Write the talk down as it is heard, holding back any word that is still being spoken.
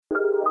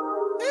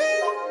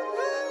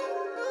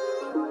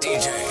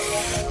DJ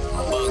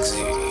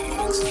Bugsy.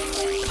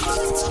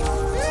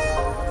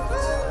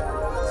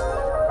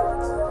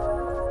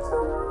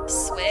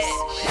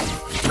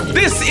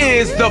 This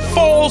is the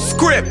Fall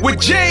Script with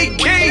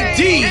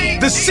JKD,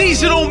 the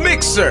seasonal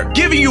mixer,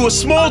 giving you a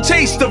small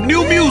taste of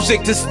new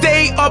music to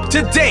stay up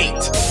to date.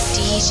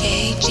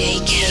 DJ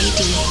JKD.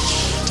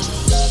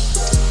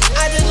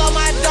 I just love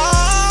my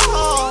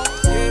dog.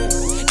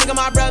 Nigga,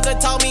 my brother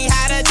taught me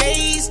how to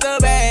taste the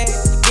bag.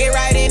 Get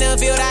right in the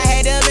field, I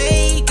had to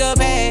make a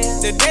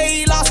pass. The day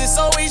he lost it,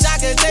 so wish I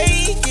could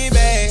take it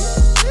back.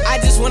 I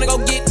just wanna go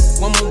get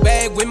one more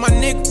bag with my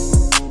nigga.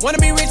 Wanna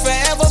be rich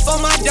forever for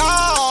my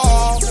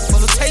dog.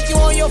 Wanna take you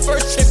on your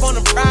first trip on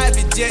a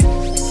private jet.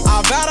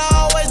 I vow to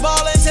always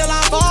ball until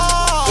I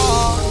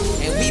fall.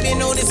 And we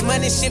been on this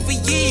money shit for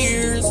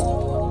years.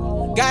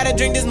 Gotta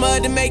drink this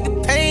mud to make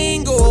the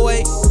pain go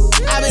away.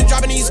 I've been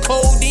dropping these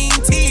codeine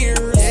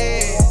tears.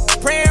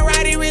 Praying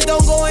right here it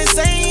don't go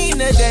insane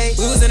today.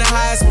 We was in a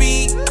high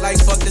speed,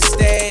 like fuck the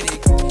static.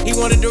 He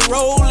wanted the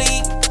rollie,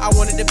 I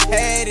wanted the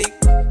paddock.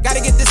 Gotta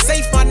get the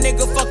safe, my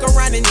nigga, fuck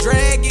around and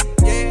drag it,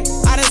 yeah.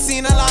 I done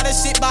seen a lot of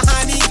shit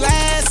behind these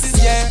glasses,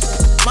 yeah.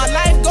 My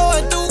life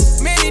going through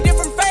many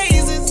different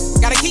phases.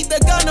 Gotta keep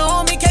the gun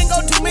on me, can't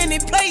go too many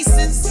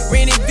places.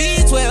 Rented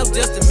V12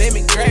 just to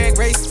mimic drag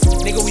races.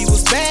 Nigga, we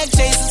was bag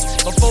chasers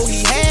before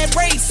he had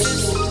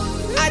braces.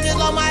 I just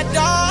love my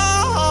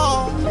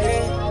dog,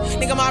 yeah.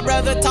 Nigga, my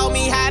brother taught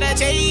me how to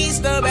chase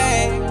the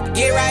bag.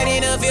 Get right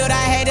in the field,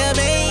 I had to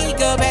make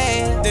a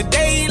bag. The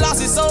day he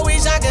lost it, so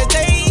wish I could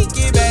take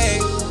it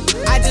back.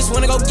 I just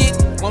wanna go get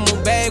one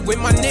more bag with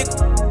my nigga.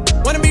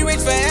 Wanna be rich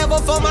forever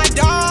for my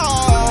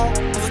dog.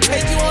 I'ma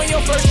take you on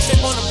your first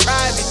trip on a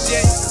private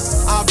jet.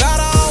 I vow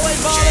to always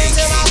ball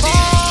until I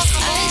fall.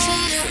 I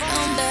should have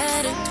known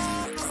better.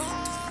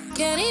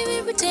 Can't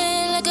even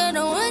pretend like I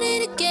don't want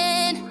it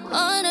again.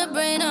 On the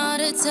brain all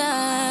the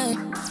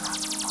time.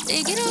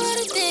 Thinking of all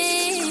the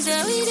things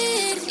that we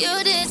did.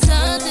 You did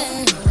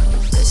something.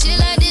 Cause shit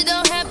like this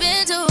don't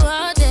happen too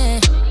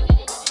often.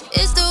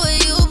 It's the way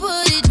you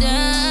put it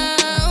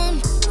down.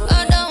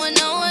 Although with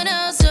no one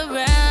else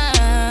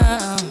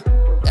around.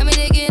 Got me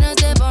taking a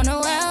step on the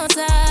wild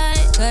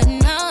side.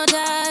 Cutting all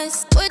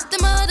ties with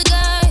them other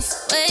guys.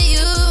 Where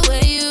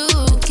you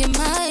get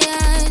my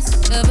eyes.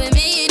 Helping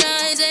me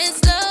nice and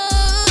slow.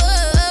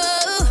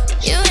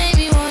 You made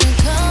me wanna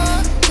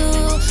come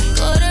through.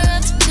 Quarter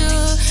up to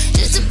 2.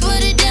 Just to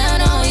put it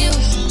down on you.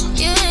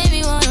 You made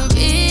me wanna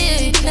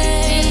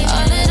replay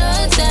all of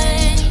the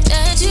things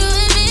that you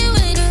and me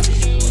went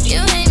through.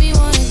 You made me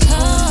wanna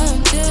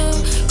come through.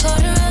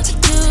 Quarter up to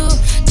 2.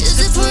 Just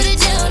to put it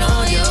down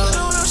on you.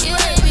 You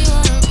made me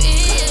wanna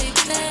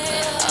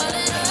replay all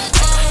of the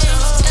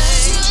things that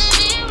you and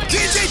me went through.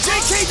 DJ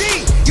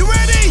JKD, you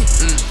ready?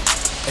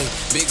 Hey,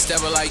 big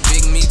stepper like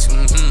Big Meat.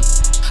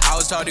 I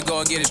was taught to go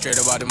and get it straight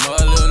about the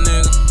mud, little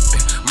nigga.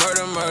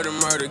 Murder, murder,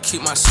 murder,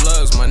 keep my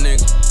slugs, my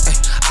nigga.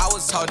 I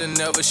was taught to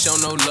never show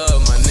no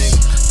love, my nigga.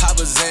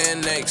 Papa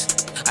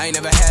Xanax, I ain't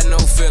never had no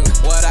feeling.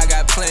 What I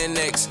got planned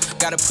next?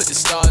 Gotta put the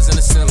stars in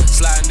the ceiling.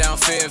 Sliding down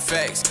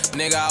Fairfax,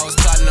 nigga, I was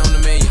plotting on the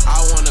million.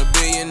 I want a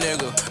billion,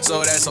 nigga,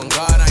 so that's on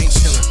God, I ain't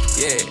chillin'.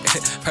 Yeah,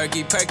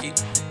 perky, perky,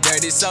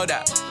 dirty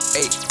soda.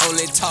 Ayy,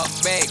 only talk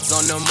bags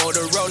on the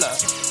Motorola.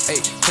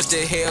 Ayy, put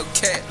the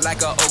Hellcat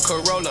like a old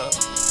Corolla.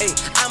 Ayy,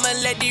 I'ma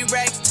let these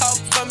racks talk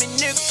for me,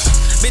 nigga.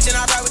 Bitch, and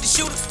I ride with the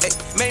shooter. Ayy,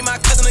 made my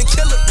cousin a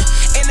killer.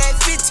 And at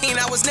 15,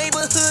 I was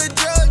neighborhood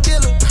drug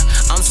dealer.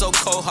 I'm so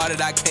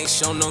cold-hearted, I can't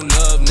show no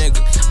love,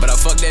 nigga. But I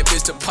fucked that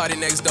bitch to party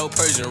next door,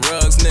 Persian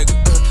rugs, nigga.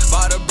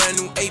 Bought a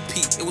brand new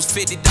AP, it was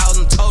 50,000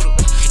 total.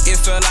 It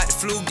felt like the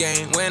flu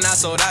game when I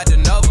sold out the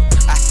Nova.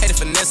 I had to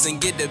finesse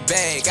and get the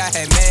bag, I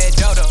had mad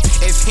dodo.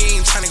 If he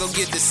ain't tryna go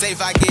get the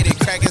safe, I get it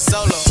crackin'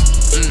 solo.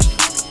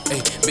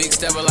 Hey, big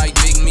stepper like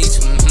Big Meat.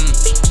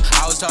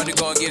 I was taught to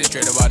go and get it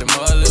straight about the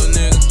mud, little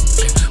nigga.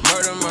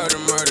 Murder, murder,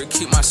 murder,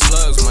 keep my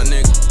slugs, my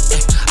nigga.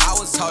 I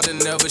was taught to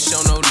never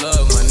show no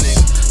love, my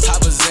nigga.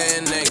 Papa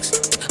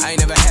Xanax, I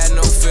ain't never had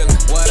no feeling.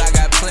 What I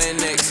got planned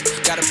next?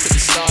 Gotta put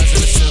the stars in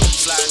the ceiling.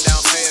 Sliding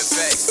down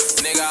Fairfax,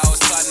 nigga, I was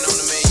plotting on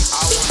the million.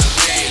 I want a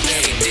billion,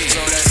 nigga,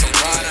 so that's on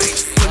God, I ain't.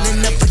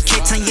 Pulling up a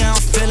K-Town, yeah,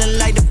 I'm feeling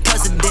like the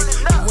president.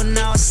 You went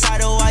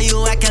outside, or why you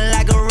acting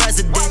like a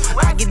resident?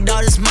 I get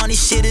all this money,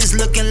 shit is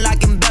looking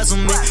like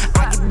embezzlement.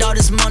 I get all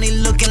this money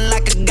looking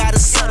like I got a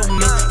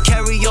settlement.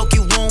 Karaoke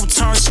room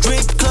turn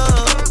strip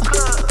club.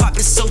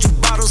 Poppin' soju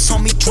bottles,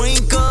 homie,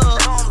 drink up.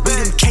 We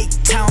them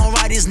K-Town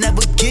riders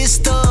never get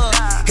stuck.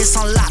 It's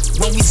on lock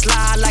when we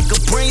slide like a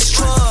Brinks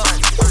truck.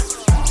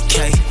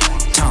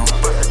 K-Town,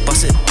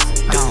 bust it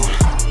down.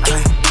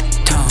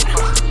 K-Town,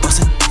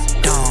 bust it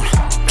down.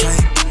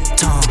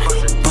 K-Town,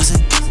 bust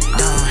it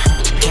down.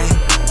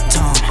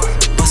 K-Town,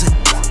 bust it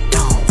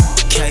down.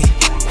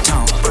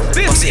 K-Town.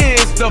 This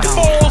is the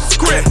Fall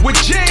Script with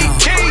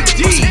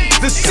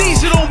JKD, the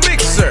seasonal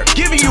mixer,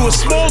 giving you a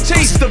small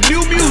taste of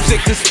new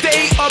music to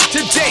stay up to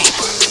date.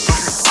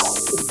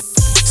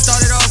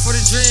 Started off with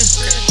a dream.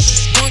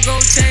 One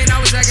gold chain, I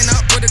was racking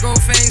up with the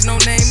gold fangs, no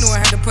name, knew I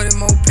had to put in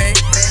more pay.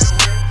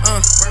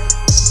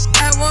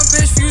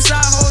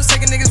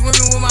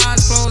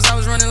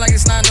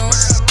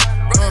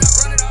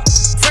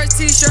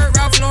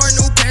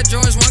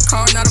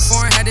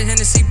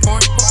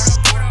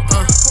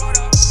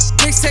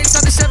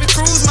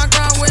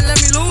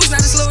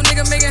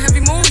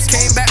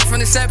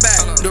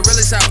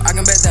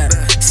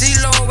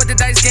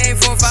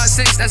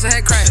 that's a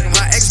head crack.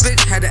 My ex bitch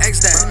had to X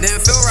that.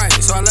 Didn't feel right,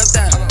 so I left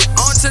that.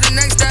 On to the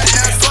next that.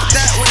 Now fuck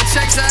that with the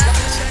checks at.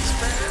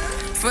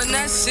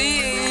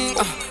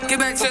 Finessing. Get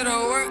back to the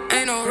work,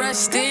 ain't no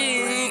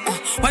resting.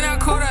 When I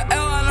caught a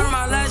L, I learned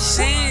my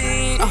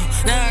lesson.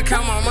 Now I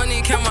count my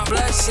money, count my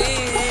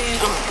blessings.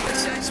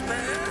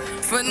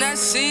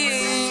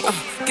 Finessing.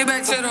 Get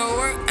back to the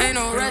work, ain't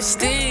no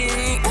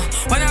resting.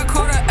 When I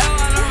caught a L,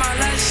 I learned my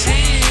lesson.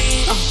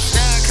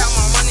 Now I count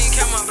my money,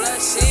 count my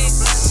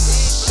blessings.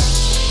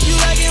 You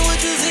like it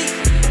what you see.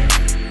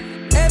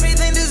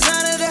 Everything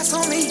designer, that's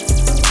on me.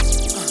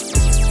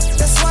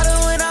 That's why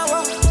when I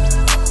walk,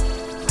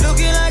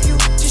 looking like you,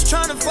 just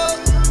tryna fuck.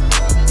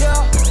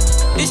 Yeah,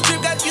 this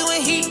trip got you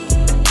in heat.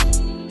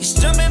 It's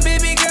jumping,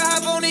 baby girl,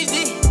 hop on this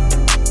D.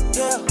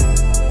 Yeah,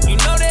 you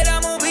know that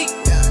I'm on beat.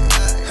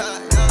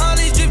 All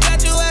these trips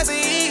got you as a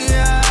heat.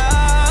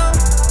 Yeah,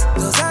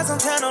 those eyes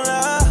don't tell no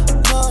love.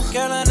 No,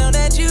 girl, I know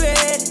that you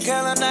ready.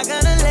 Girl, I'm not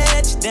gonna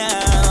let you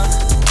down.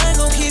 I ain't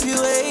gon' keep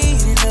you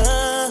waiting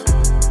up.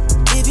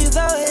 If you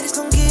throw it, it's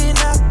gon' get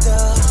knocked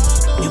up.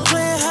 You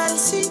playing hide and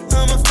seek,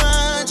 I'ma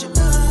find you.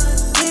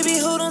 Baby,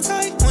 hold on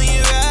tight when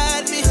you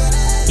ride me.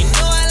 You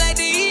know I like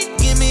to eat,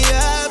 give me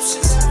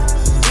options.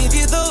 If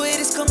you throw it,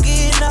 it's gon'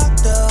 get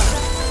knocked up.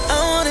 I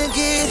wanna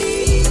get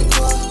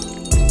equal.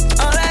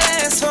 All I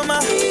ask for my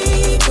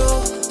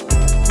people.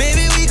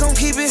 Baby, we gon'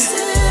 keep it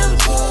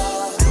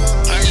simple.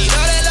 I need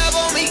all that love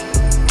on me.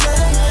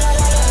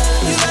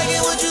 You like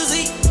it what you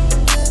see.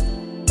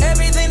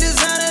 Everything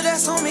designer,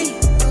 that's on me.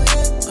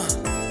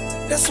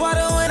 That's why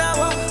when I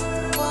walk,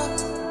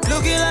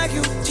 looking like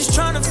you, just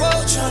tryna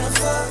fuck.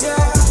 Yeah,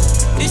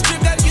 this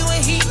trip got you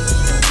in heat.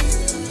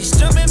 It's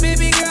jumping,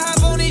 baby girl,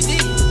 hop on this D.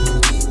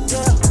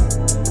 Yeah,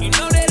 you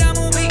know that I'm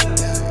on beat.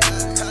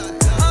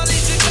 All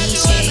these trips got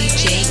you in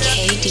heat.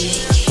 JKD.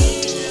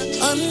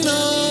 I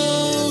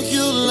know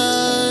you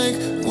like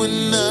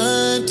when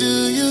I do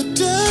you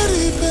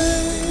dirty,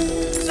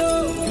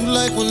 babe. You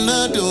like when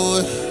I do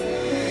it.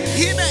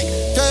 Hit me.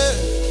 Yeah.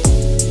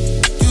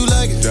 You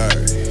like it dirty.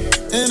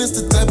 And it's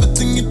the type of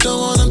thing you don't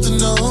want them to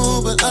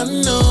know. But I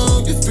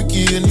know you're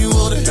freaky and you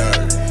want it.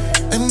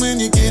 And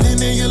when you get in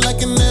there, you're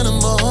like an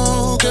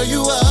animal. Girl,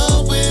 you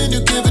out when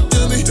you give it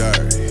to me.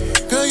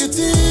 Girl, you're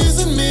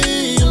teasing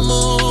me. I'm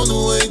on the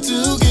way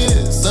to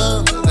get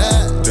some of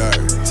that.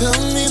 Tell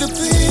me to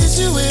please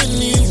you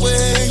any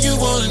way you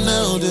want it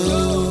now,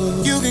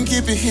 dude. You can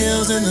keep your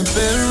heels in the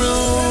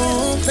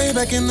bedroom. Lay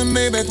back in the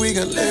Maybach, we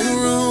got leg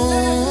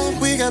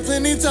room. We got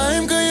plenty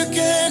time, girl, you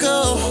can't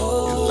go.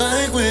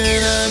 Like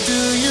when I do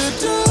you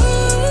dirty.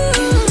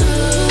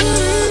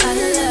 I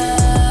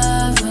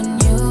love when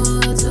you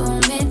do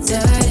me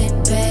dirty,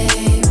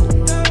 babe.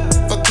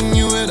 Fucking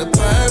you with a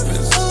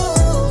purpose.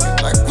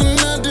 Like when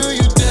I do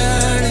you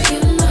dirty.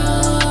 You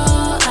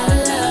know I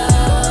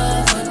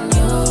love when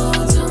you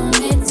do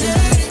me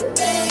dirty,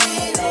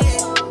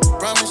 babe.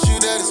 Promise you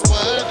that it's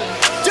worth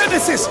it.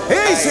 Genesis,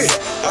 easy.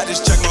 I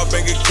just checked my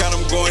bank account,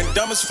 I'm going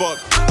dumb as fuck.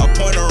 I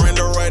point her in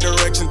the right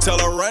direction, tell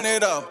her run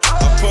it up.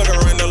 I put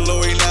her in the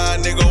Louis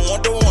 9, nigga,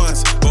 want the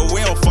ones. But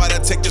we don't fight, I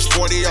take this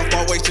 40 off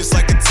my waist just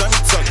like a tummy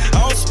tuck.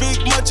 I don't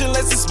speak much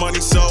unless it's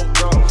money, so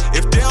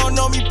if they don't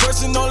know me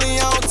personally,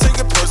 I don't take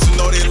it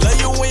personal. They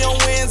love you when your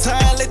wins high,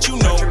 I let you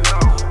know.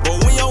 But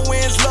when your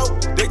wins low,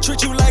 they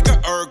treat you like an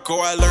Urkel.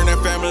 I learned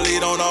that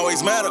family don't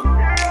always matter.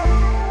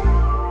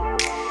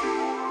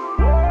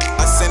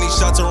 I send these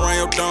shots around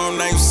your dome,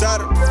 now you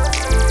sadder.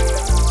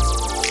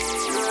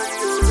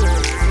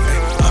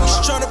 I'm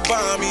just tryna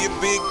buy me a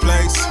big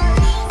place.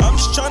 I'm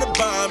just tryna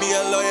buy me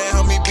a lawyer,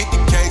 help me beat the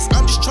case.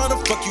 I'm just tryna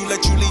fuck you,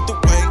 let you lead the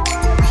way.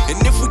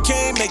 And if we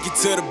can't make it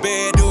to the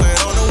bed, do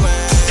it on the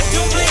way.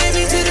 Don't play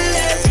me to the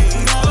left,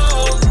 no.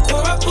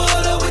 Or I pull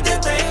up with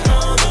that thing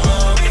on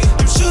me.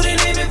 I'm shooting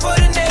aiming for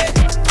the net,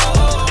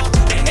 oh.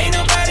 And ain't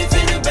nobody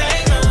finna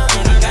bang on.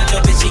 I got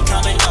your bitch, she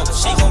coming over.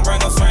 She gon'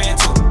 bring a friend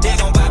too. They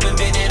gon' pop and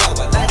bend it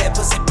over. Like that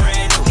pussy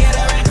brand new. Get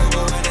her in the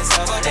room when it's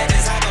over. Then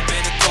it's hop up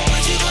in the car.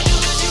 When she gon' do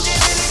this, she did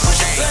it.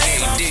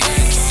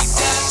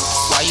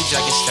 Why you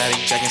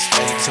jacking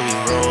static till we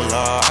roll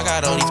off? I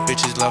got all these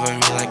bitches loving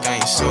me like I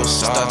ain't so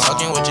soft. Start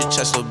talking with your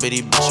chest, little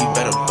bitty bitch, you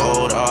better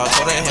bold off.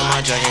 Told her hit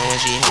my jacket when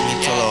she hit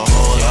me, told her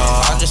hold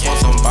off. I just want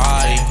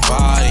somebody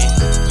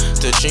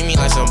to treat me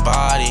like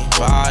somebody,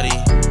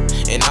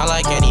 and not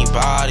like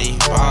anybody.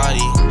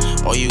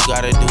 All you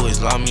gotta do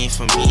is love me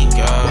for me,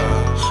 girl.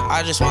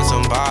 I just want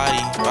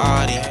somebody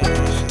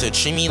to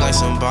treat me like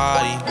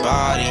somebody,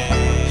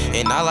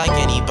 and not like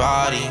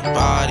anybody.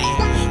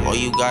 All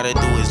you gotta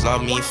do is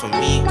love me for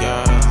me,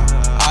 girl.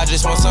 I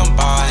just want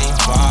somebody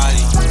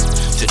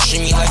to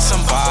treat me like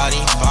somebody.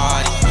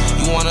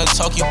 You wanna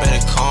talk, you better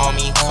call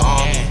me.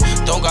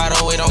 Don't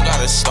gotta wait, don't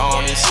gotta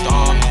storm me.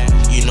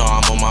 You know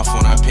I'm on my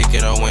phone, I pick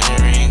it up when it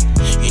ring.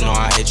 You know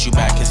I hit you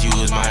back cause you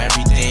was my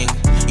everything.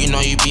 You know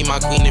you be my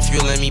queen if you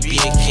let me be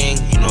a king.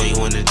 You know you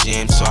in the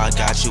gym, so I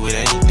got you with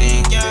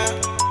anything.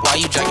 Why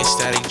you jacking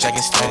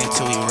static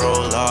till we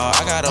roll off?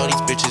 I got all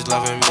these bitches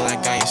loving me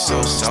like I ain't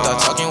so soft.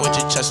 Start talking with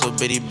your chest, little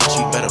bitty bitch,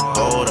 you better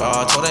bold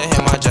off. Told her hit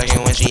my jacket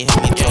when she hit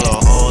me, told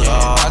her hold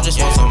off. I just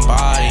want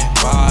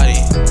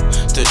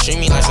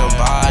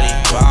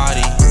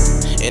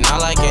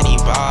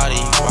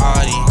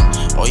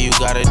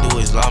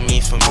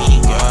for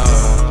me,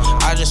 girl.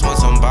 I just want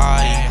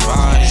somebody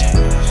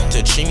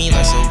to treat me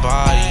like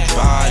somebody,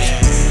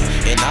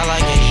 and not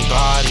like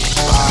anybody.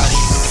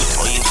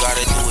 All you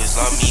gotta do is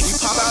love me. We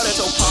pop out at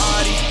your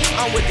party,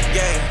 I'm with the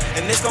gang,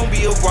 and it's gon'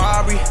 be a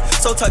robbery.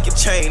 So tuck your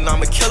chain,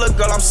 I'm a killer,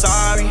 girl, I'm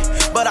sorry,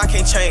 but I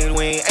can't change.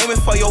 We ain't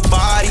aiming for your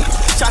body,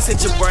 shots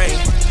hit your brain.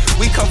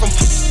 We come from.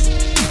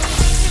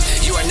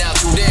 You are now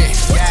tuned in.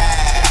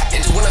 Yeah.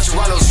 Into one of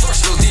Toronto's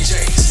versatile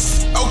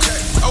DJs. Okay.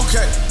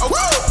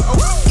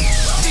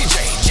 DJ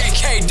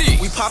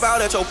JKD. We pop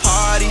out at your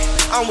party,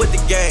 I'm with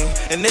the gang,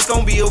 and it's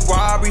gon' be a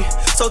robbery.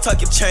 So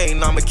tuck your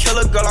chain, I'm a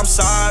killer, girl, I'm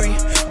sorry,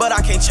 but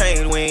I can't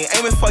change. We ain't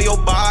aiming for your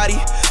body,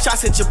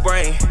 shots hit your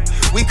brain.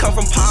 We come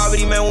from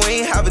poverty, man,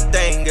 we ain't have a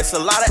thing. It's a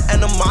lot of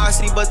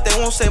animosity, but they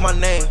won't say my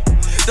name.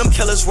 Them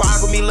killers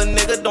rock with me, little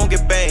nigga, don't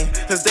get banged.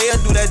 Cause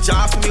they'll do that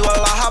job for me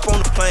while I hop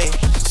on the plane.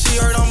 She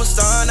heard I'm a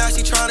star, now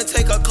she tryna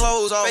take her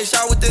clothes off. Face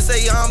shot with this,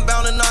 say I'm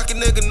bound to knock a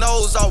nigga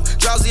nose off.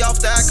 Drowsy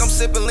off the act, I'm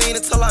sipping lean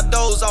until I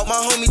doze off.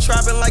 My homie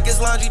trapping like it's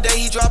laundry day,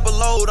 he drop a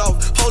load off.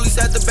 Police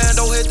at the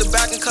bando, hit the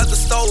back and cut the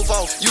stove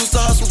off. Used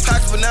to hustle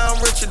packs, but now I'm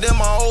richer than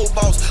my old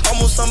boss.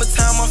 Almost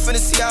summertime, I'm finna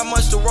see how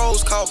much the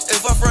rose cost.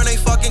 If I front, they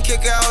fucking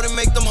kick her out and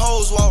make them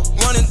hoes walk.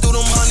 Running through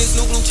them honeys,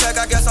 new blue check,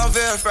 I guess I'm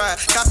verified.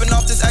 Capping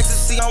off this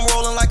ecstasy, I'm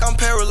rolling like I'm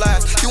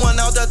paralyzed. You went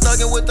out there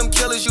thugging with them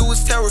killers, you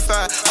was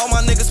terrified. All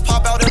my niggas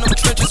pop out in them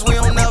trenches, we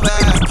don't never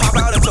ask. Pop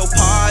out at your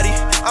party,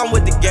 I'm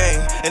with the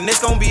gang, and it's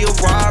gon' be a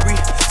robbery.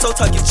 So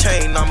tuck your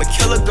chain, I'm a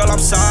killer, girl,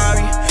 I'm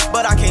sorry,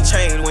 but I can't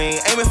change. We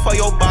ain't aiming for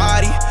your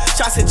body,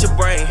 shots hit your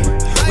brain.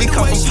 We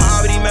come from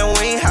poverty, man,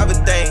 we ain't have a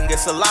thing.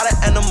 It's a lot of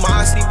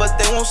animosity, but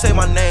they won't say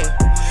my name.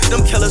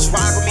 Them killers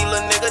rock with me,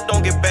 little nigga,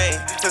 don't get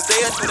banged. Cause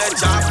they'll do that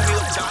job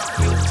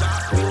for me,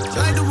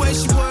 Like the way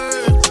she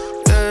works,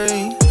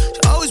 yeah.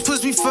 She always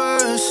puts me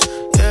first,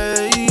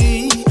 yeah.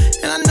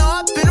 And I know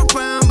I've been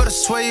around, but I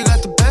swear you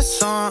got the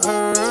best on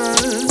earth,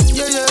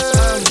 yeah.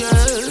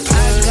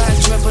 I got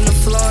drip on the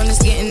floor and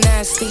it's getting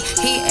nasty.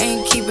 He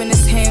ain't keeping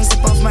his hands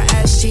up off my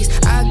ass cheeks.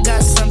 I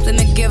got something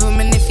to give him,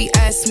 and if he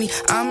asks me,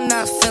 I'm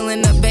not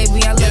feeling up,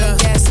 baby, I let him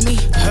gas me.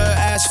 Her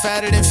ass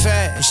fatter than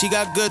fat, and she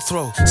got good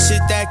throw.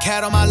 Sit that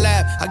cat on my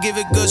lap, I give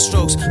it good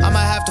strokes. I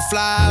might have to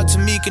fly out to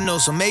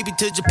Mykonos, or maybe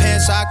to Japan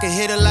so I can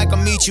hit her like a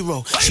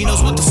Michiro. She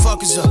knows what the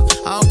fuck is up,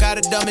 I don't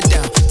gotta dumb it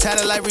down.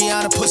 Tatted like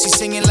Rihanna, pussy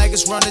singing like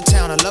it's run to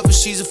town. I love her,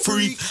 she's a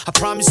freak. I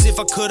promise if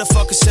I could, I'd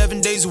fuck her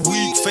 7 days a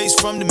week. Face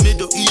from the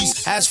Middle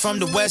East, ass from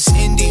the West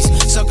Indies.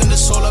 Sucking the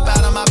soul up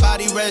out of my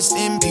body, rest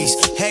in peace.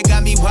 Head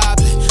got me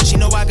wobbling, she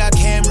know I got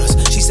cameras.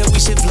 She said we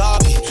should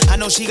vlog it, I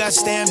know she got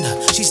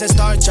stamina. She said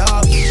start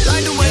jogging.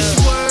 Like the way she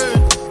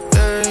works,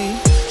 yeah.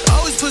 She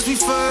always puts me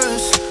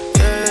first,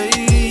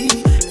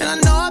 yeah. And I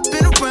know I've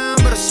been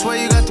around, but I swear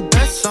you got the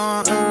best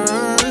on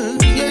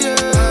earth, yeah.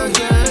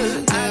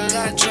 I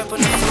got drip on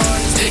the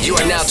floor. You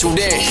are now tuned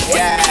in.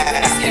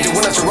 Yeah. Into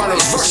one of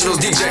Toronto's versatile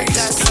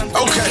DJs.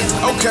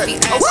 Okay.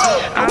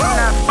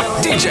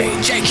 DJ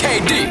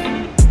JKD.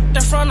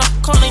 They're from the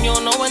corner, you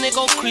don't know when they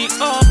go creep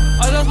up.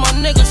 I lost my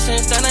nigga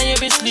since then, I ain't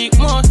been sleep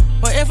more.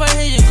 But if I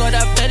hear you got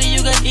that better,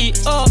 you can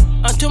eat up.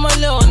 Until my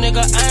little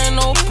nigga, I ain't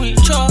no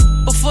preacher.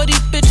 Before these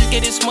bitches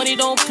get this money,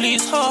 don't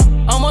please her.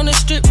 I'm on the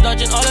strip,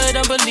 dodging all of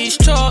them police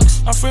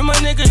trucks. I free my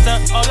niggas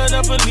down, all of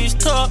the police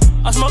talk.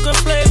 I smoke a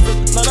flavor,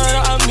 none of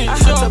that I mean. I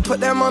had to put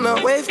them on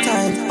a wave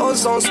time,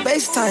 ozone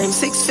space time.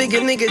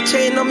 6-figure nigga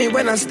chain on me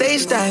when I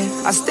stage dive.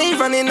 I stay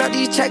running out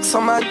these checks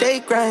on my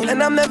day grind,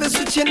 and I'm never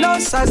switching no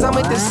sides. I'm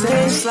with the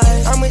same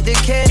slide, I'm with the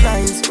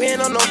K9s. We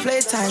ain't on no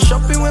playtime.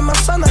 Shopping with my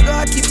son, I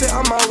gotta keep it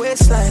on my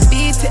waistline.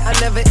 Beat it, I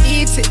never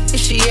eat it if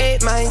she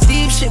ain't mine.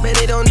 Deep shit, but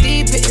they don't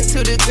deep it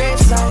into the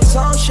graveside.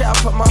 Zone shit, I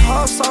put my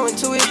whole soul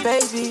into it,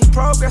 baby.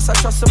 Progress, I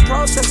trust the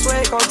process where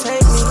it gon'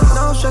 take me.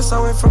 No stress,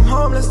 I went from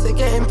homeless to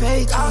getting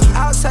paid.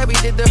 Outside, we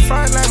did the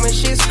front line when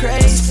shit's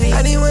crazy.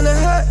 I didn't wanna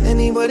hurt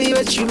anybody,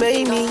 but you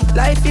made me.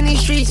 Life in these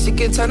streets, it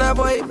can turn a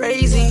boy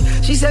crazy.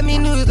 She sent me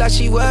news like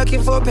she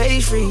working for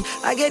pay free.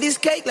 I get this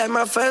cake like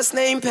my first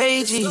name,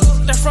 Paigey.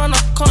 They're from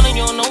the corner,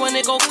 you don't know when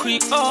they go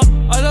creep up.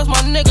 I lost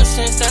my nigga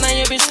since then, I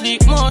ain't been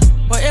sleep more.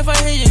 But if I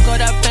hear you got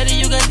that better,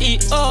 you can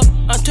eat up.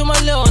 Until my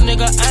little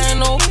nigga, I ain't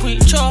no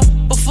preacher.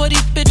 Before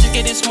these bitches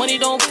get this money,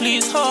 don't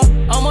please her.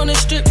 I'm on the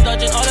strip,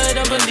 dodging all of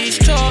them police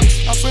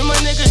trucks. I free my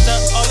niggas down,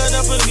 all of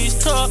them police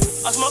talk.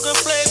 I smoke a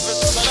flavor,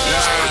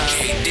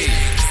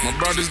 My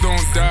brothers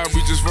don't die,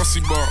 we just rusty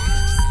bark.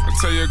 I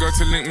tell your girl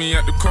to link me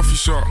at the coffee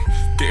shop.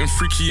 Getting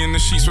freaky in the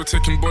sheets, we're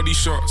taking body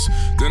shots.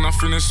 Then I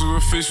finish with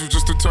a facial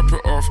just to top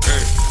it off.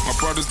 Ay, my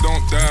brothers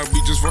don't die,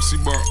 we just rusty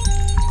bark.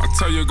 I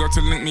tell your girl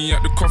to link me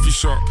at the coffee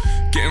shop.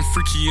 Getting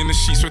freaky in the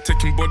sheets, we're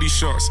taking body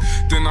shots.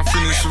 Then I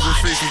finish with a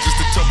facial just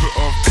to top it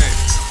off. Ay,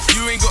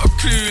 you ain't got a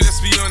clue,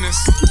 let's be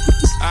honest.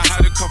 I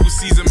had a couple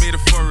seasons made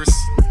a forest.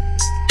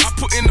 I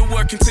put in the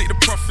work and take the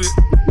profit.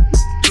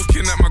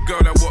 Looking at my girl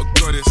like what a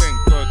goddess. Thank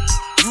God.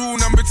 Rule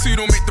number 2,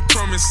 don't make the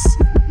promise.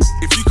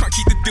 If you can't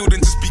keep the deal,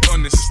 then just be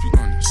honest.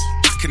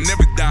 I can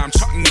never die, I'm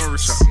Chuck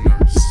Norris.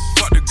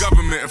 Fuck the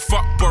government and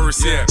fuck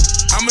Boris, yeah.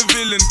 I'm a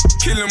villain,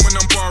 killing when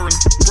I'm barring.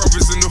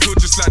 Brothers in the hood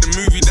just like the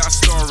movie that I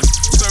star in.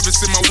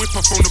 Servicing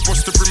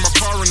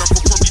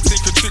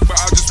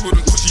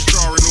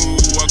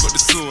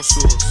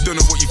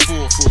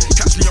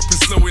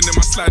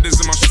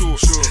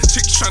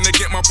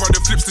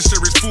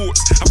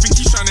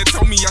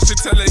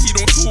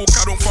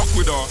talk, I don't fuck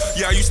with her.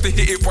 Yeah, I used to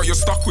hit it, but you're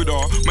stuck with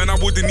her. Man, I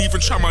wouldn't even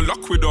try my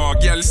luck with her.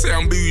 Yeah, let's say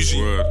I'm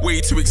bougie,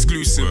 way too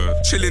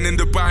exclusive. Chilling in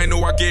Dubai,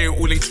 know I get it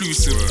all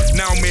inclusive.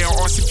 Now, may I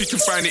ask if you can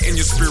find it in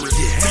your spirit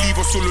to leave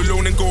us all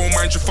alone and go and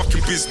mind your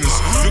fucking business.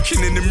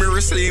 Looking in the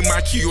mirror, saying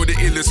Mikey, you're the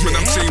illest. When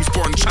I'm James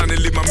Bond, trying to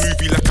live my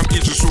movie like I'm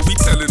Idris, so we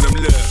telling them,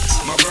 look,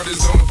 my brothers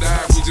don't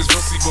die, we just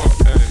rusty got.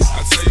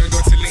 I tell you, I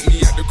got to link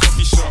me at the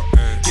coffee shop.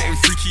 Getting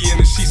freaky in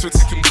the sheets, we're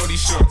taking body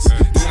shots.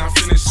 Then I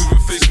finish with a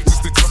facial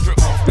just to top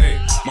it off.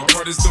 My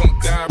brothers don't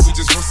die, we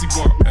just rusty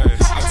got. I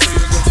tell you,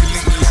 I got to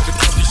link me at the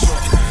coffee shop.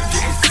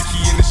 Getting freaky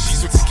in the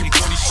sheets, we're taking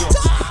body shots.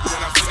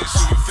 Then I finish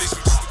with a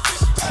facial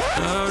just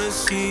to love to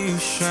see you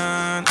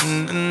shine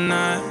in the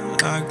night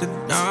like a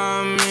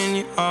diamond in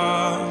your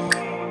heart.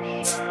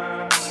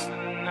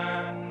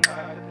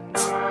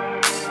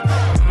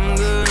 I'm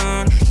good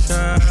on the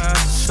side,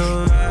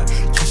 so right,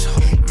 just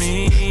hold me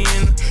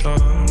in the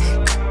dark.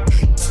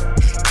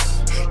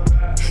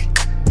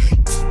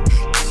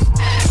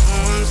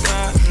 Once I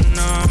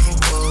know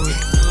what we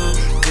do,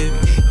 get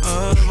me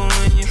up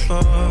when you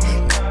fall.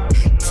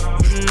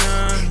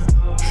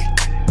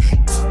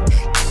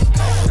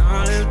 I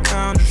live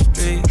down the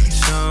street,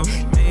 show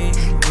me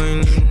when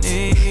you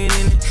need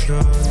it,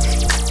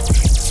 yours.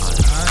 All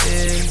I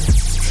did,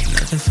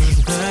 nothing feels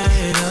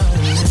better,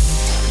 nothing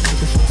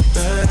feels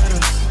better,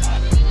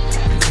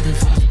 nothing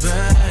feels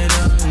better,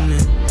 nothing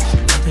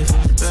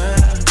feels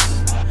better.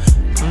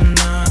 I'm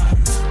not,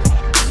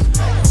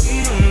 we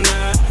don't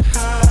got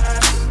high,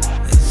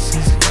 this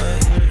is what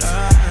you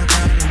like,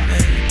 I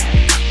make.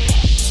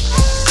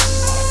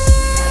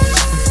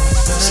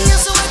 She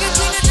used to work at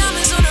King of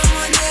Diamonds on a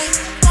Monday.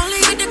 Only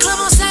hit the club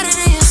on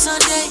Saturday and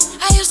Sunday.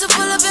 I used to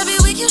pull up every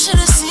week, you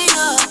should've seen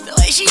her. The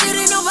way she did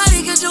it,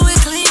 nobody could do it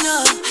cleaner.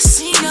 I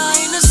seen her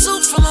in a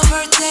suit for my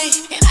birthday,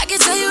 and I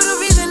can tell you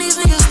the reason these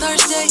niggas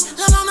thirsty.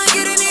 La mama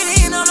getting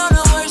it in on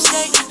the worst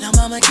day. La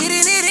mama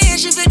getting it in,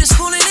 she fit the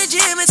school and the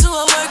gym into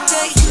a work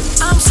day.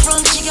 I'm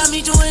sprung, she got me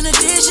doing the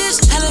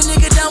dishes. Hell a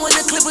nigga down when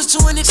the clip was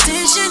to an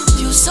extension.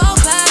 You so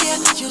bad, yeah,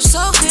 you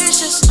so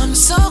vicious. I'm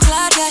so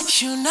glad that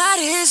you not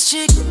his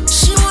chick.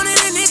 She wanted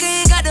a nigga,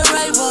 ain't got the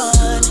right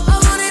one. I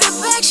wanted a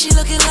bag, she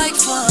looking like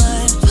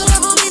fun. Pull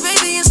up on me,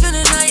 baby, and spend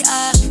the night.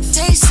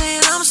 They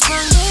saying I'm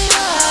sprung, they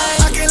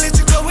right. I can't let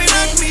you go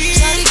without me.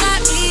 Shawty got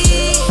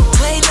me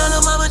waiting on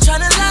her mama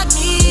tryna lock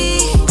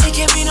me. It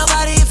can't be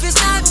nobody if it's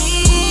not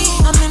me.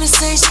 I'm in the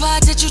same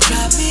spot that you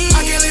dropped me.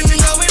 I can't let you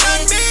go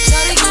without me.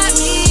 Shawty got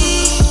me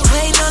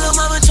waiting on her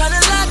mama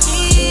tryna lock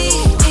me.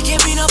 It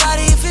can't be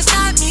nobody if it's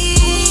not me.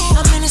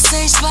 I'm in the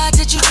same spot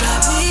that you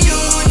dropped me.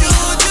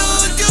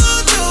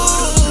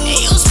 And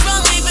you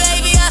sprung me,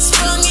 baby, I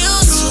sprung you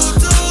too.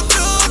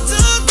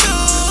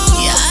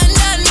 Yeah,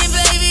 undone me,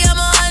 baby, I'm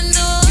a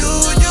undo.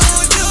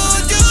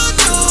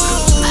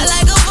 I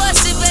like a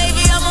bossy,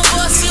 baby, I'm a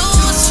boss you.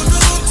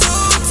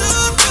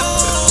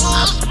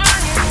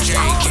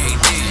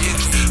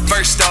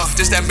 First off,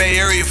 this that Bay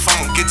Area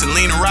phone. Get to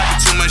lean and rockin'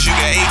 too much, you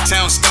got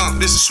 8-town stump.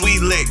 This is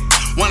sweet lick.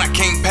 One I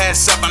can't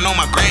pass up. I know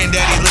my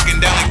granddaddy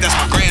looking down like that's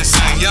my grandson.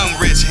 Young,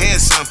 rich,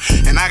 handsome,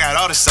 and I got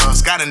all the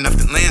sauce. Got enough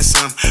to land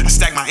some. I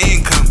stack my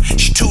income.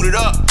 She tooted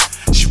up.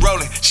 She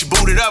rolling, she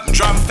booted up, I'm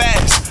driving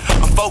fast.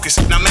 I'm focused,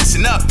 not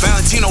messing up.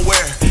 Valentino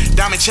wear,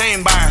 diamond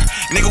chain buyer.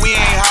 Nigga, we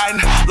ain't hiding,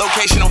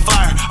 location on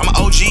fire. I'm an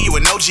OG, you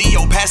an OG,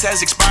 your pass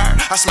has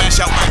expired. I smash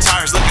out burnt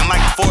tires, looking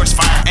like a forest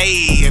fire.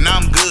 Ayy, and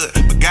I'm good,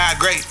 but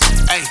God great.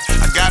 Ayy,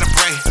 I gotta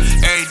pray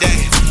every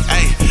day.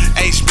 Ayy,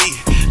 HB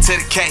to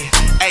the K.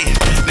 Ayy,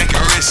 neck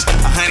and wrist,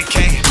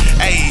 100K.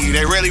 Ayy,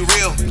 they really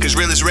real, cause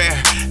real is rare.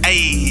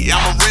 Ayy, I'm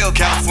a real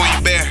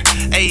California bear.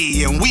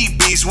 Ayy, and we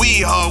beast,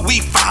 we hard,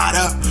 we fired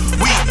up.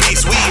 We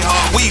beast, we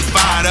hard, we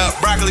fired up.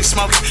 Broccoli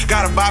smoking,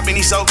 got a bop and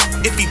he soaking.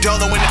 If he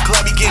dolo in the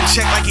club, he getting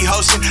checked like he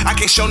hosting. I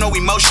can't show no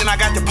emotion, I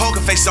got the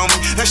poker face on me.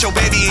 That's your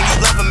baby and you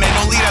love him, man,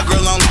 don't leave that girl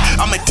lonely.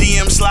 I'm a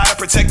DM slider,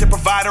 protector,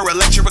 provider,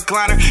 electric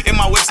recliner. In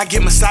my whips, I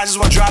get massages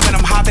while driving,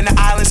 I'm hopping the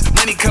islands.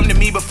 Money come to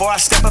me before I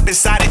step up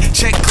inside it.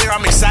 Check clear,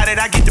 I'm excited,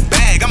 I get the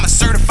bag. I'm a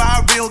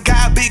certified real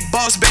guy, big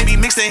boss, baby.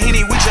 Mix the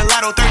Henny with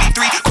gelato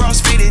 33.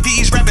 Crossfaded,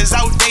 these rappers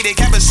outdated.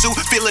 Cap a suit,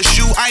 feel a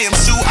shoe, I am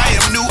Sue, I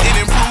am new. It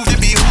improved,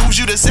 it behooves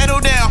you to settle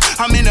down.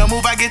 I'm in the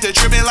move, I get to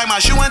tripping like my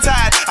shoe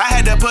untied. I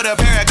had to put a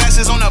pair of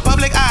glasses on the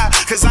public eye,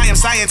 cause I am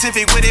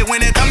scientific with it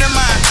when it come to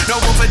mind. No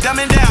room for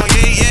dumbing down,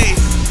 yeah.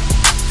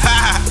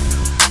 Ha.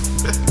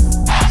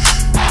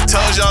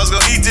 Told y'all I was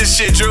gonna eat this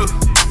shit, Drew.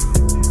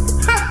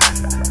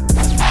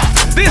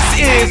 This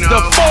is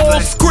the Fall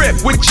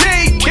Script with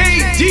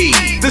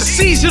JKD, the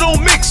seasonal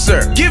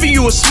mixer, giving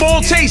you a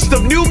small taste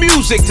of new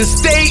music to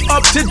stay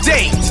up to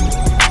date.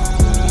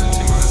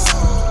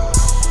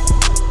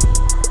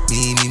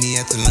 Meet me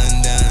at the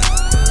London.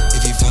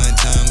 If you find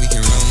time, we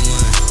can run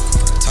one.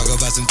 Talk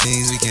about some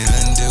things we can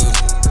undo.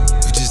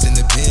 You just in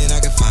the pen,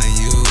 I can find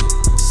you.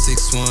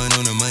 6'1"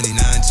 on the money,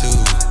 9'2".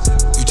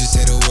 You just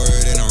say the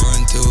word and I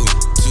run through.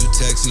 2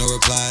 texts, no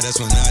reply, that's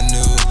when I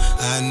knew.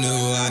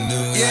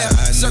 Yeah,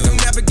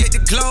 circumnavigate the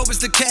globe as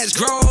the cash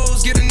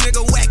grows. Get a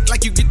nigga whack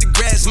like you get the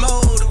grass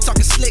mowed. I'm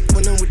talking slick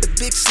when I'm with the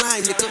big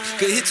slime, nigga.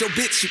 Could hit your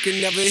bitch, you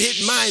can never hit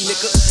mine,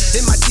 nigga.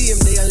 In my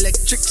DM, they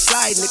electric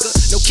slide, nigga.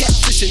 No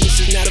catfishing, this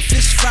is not a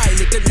fish fry,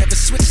 nigga. Never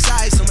switch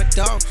sides on my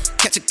dog.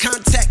 Catch a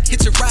contact,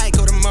 hit your ride,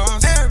 go to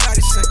Mars.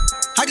 Everybody say,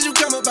 how could you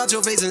come about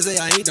your face and say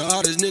I ain't the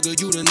hardest nigga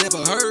you'd have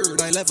never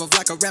heard? I left off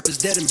like a rapper's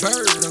dead and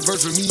bird. A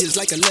verse for me is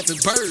like 11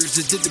 birds.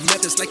 Just did the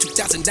math, it's like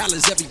 $2,000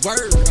 every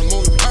word. I'm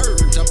on the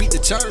purge, I beat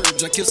the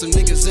church. I kill some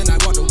niggas and I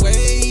walked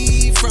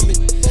away from it.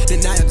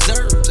 Then I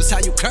observed just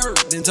how you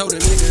curved and told a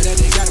nigga that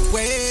they gotta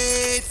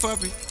wait for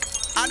it.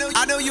 I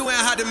know you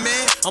ain't hot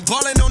man. I'm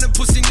ballin' on them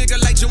pussy nigga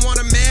like you want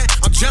a man.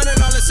 I'm drowning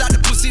all inside the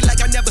pussy like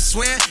I never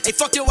swam. Hey,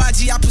 fuck your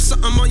IG, I put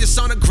something on your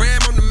sonogram.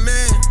 I'm the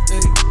man.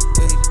 Hey,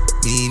 hey.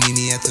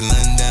 Me at the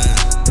London.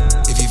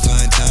 If you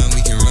find time,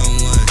 we can run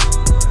one.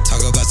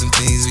 Talk about some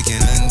things we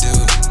can undo.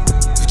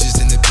 You just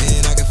in the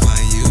pen, I can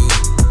find you.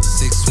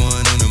 6'1"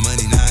 on the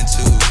money,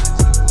 9'2".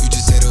 You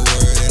just say the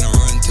word and I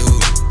run through.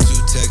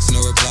 2 texts,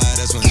 no reply,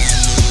 that's when I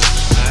knew.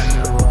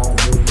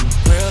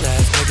 Real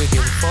ass nigga,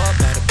 give a fuck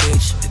about a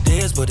bitch.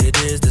 It is what it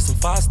is, this some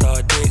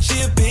 5-star dick. She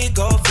a big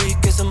old freak,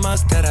 it's a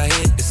must that I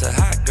hit. It's a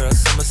hot girl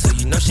summer, so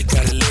you know she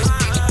got it lit.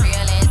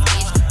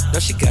 Know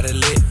she got it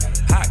lit.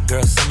 Hot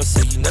girl summer, so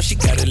you know she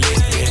got it lit.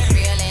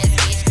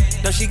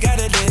 Yeah. Know she got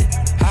it lit.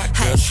 Hot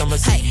girl summer,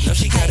 so you know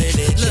she got it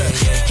lit. Look,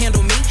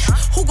 handle me?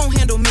 Who gon'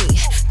 handle me?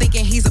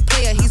 Thinking he's a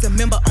player, he's a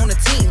member on the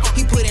team.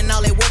 He put in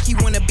all that work, he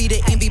wanna be the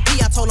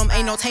MVP. I told him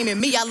ain't no taming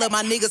me. I love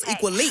my niggas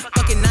equally.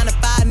 Fucking 9 to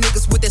 5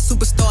 niggas with that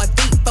superstar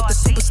beat. Fuck the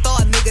superstar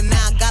nigga, now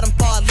I got him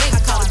far link.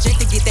 I called Jake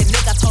to get that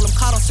nigga. I told him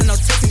call, don't send no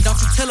texting. Don't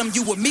you tell him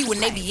you with me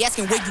when they be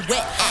asking where you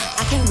at.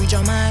 I can't read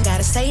your mind,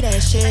 gotta say that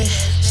shit.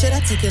 Should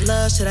I take your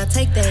love? Should I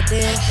take that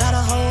dick? Got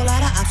a whole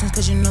lot of options,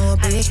 cause you know a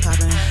bitch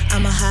poppin'.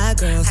 I'm a high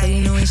girl, so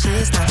you know when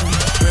shit's stoppin'.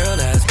 Real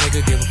ass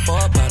nigga, give a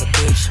fuck about a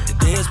bitch.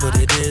 It is what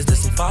it is,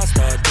 this some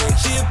 5-star dick.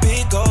 She a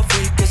big old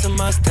freak, it's a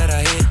must that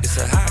I hit. It's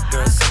a hot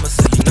girl summer,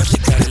 so you know she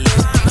got it lit.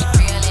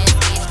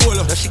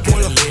 Know she got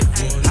it lit.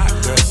 Hot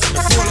girl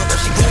summer, so you know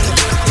she got it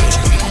lit.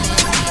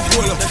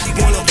 Know she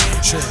got it lit.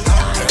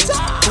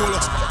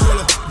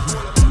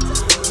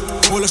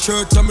 Pull a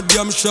shirt on my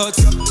damn shorts.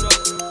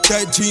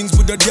 Tight jeans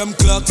with the damn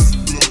clocks.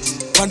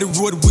 On the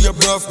road we are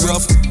rough.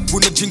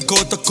 When I drink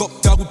out a cup,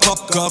 that we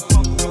pop cock.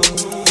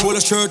 Pull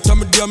a shirt on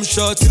my damn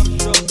shorts.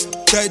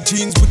 Tight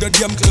jeans with the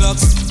damn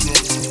clocks.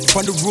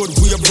 On the road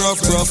we are rough.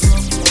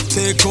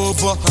 Take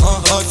over,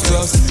 hot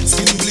cross.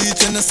 Skin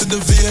bleach and I see the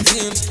vein.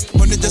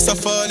 Money just a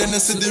fall and I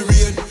see the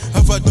rain.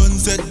 Have a done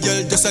set,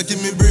 girl, just a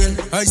give me brain.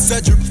 Ice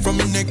a drip from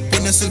my neck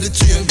when I see the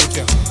chain.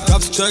 Top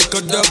strike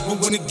or dab, we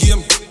win the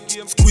game.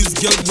 Squeeze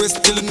girl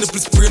breast till the nipple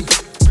sprain.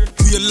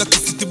 We a lucky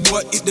city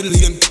boy, hit the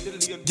lane.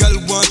 Girl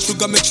want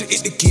sugar, make sure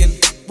hit the cane.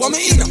 Want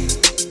me in?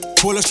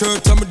 Pull a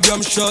shirt on my damn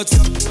shorts.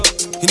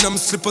 In my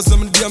slippers on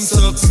my damn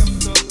socks.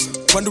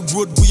 On the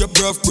road we are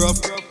rough.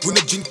 When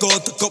I drink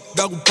out a cup,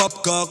 that we pop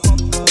cock.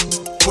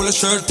 Pull a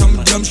shirt on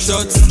my damn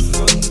shorts.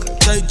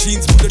 Tight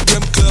jeans with the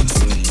damn clocks.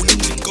 When I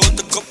drink out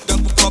a cup, that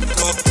we pop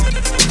cock.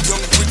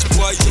 Young rich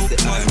boy, yo.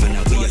 Man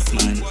a waste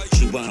man.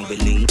 She want we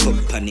link up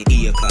on the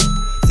ear cut.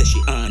 Say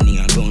she honey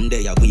and round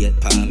there a wait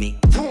for me.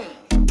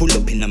 Pull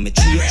up in a me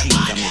tree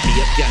jeans and me be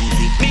a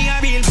candy. Me a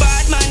real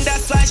bad man,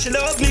 that's why she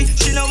love me.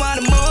 She no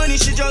want the money,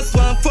 she just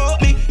want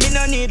fuck me. Me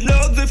no need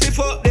love if you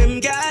fuck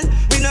them gal.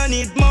 We no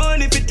need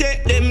money if you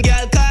take them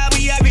gal. Cause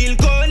we a real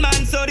cold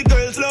man, so the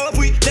girls love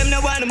we. Them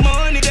no want the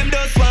money, them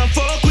just want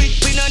fuck we.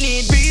 We no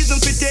need reason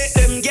if take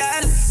them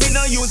gal. We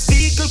no use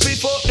vehicle if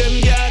fuck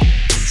them gal.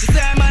 She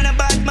say I'm a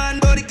bad man,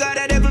 but he got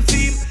a devil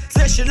theme.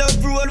 Say she love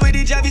roll with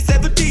the Javi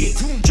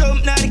 17.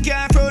 Jump now the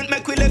car front,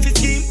 make we left his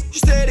scheme. She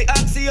say the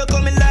oxy you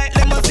coming like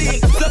limousine.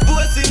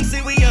 Suppose him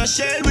see we on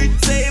shell with.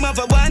 Say him have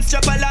a one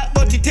strap a lot,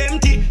 but it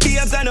empty.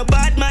 Behaves on a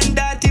bad man,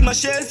 that him a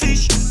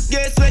shellfish.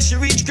 Guess where she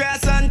reach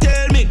grass and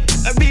tell me.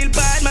 A real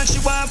bad man, she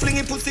want fling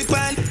him pussy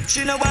pan.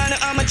 She no wanna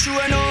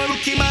amateur, no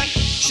rookie man.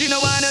 She no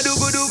wanna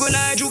dugu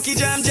nah juki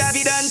jam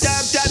Javi dan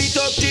tab it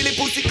up till the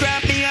pussy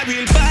cramp me. A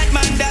real bad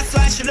man, that's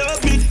why she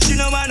love me. She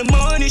no want the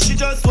money, she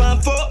just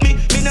want fuck me.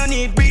 Me no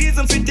need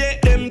reason for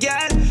take them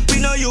gal. We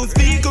no use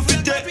vehicle for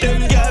take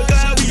them gal.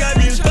 Cause we a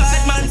real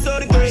bad man, so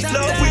the girls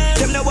love we.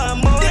 Them no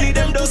want money,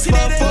 them just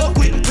want fuck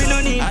with. We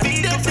no need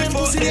vehicle for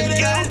fuck them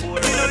gal.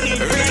 We no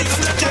need reason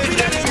for take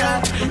them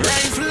gal.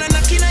 Rifle and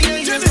knocking on your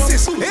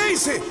Genesis. Hey,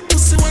 say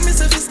pussy want me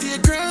to stay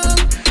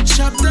ground.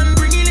 Shop done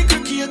bringing the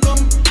cookie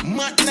come.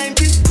 Mat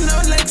 90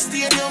 loud like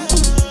stadium.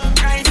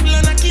 Rifle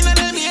and knocking on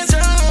them ears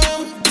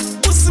round.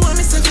 Pussy want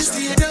me to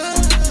stay down.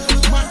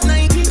 Mat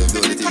 90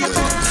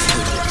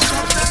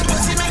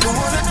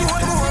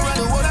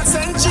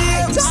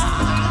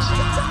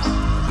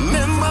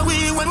 Remember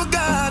we when we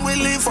gone, we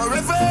live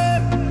forever.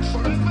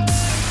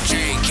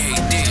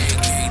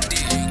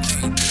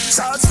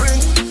 South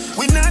Spring,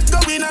 we not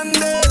going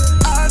under.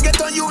 I'll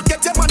get on you,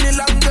 get your money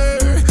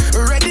longer.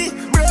 Ready,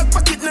 break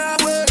pocket now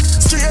work.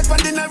 Straight from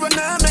the narrow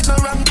now, make no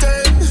wrong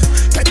turn.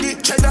 Teddy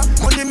cheddar,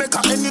 money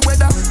maker any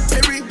weather.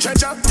 Perry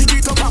treasure, dig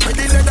it up and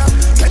ready leather.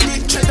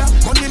 Teddy cheddar,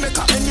 money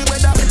maker any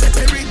weather.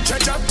 Perry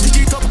treasure,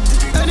 dig it up.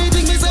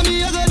 Anything they say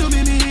me, I gotta do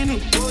me mean.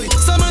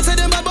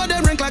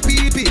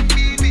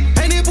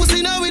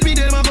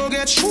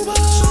 shuba.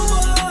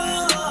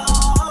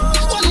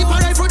 One leap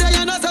right through the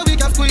yard, so we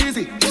can squeeze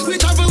it. We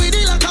travel with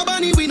it like a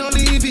bunny, we no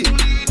leave it.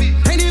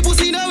 Any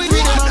pussy now we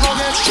them a go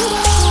get shuba.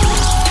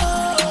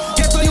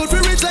 Get on you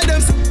free rich like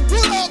them.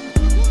 Pull up.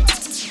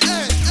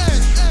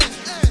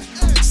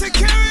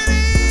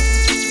 Security.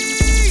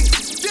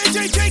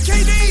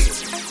 JKD.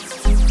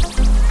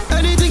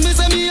 Anything me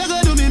say me, I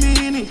go do me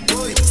mean it.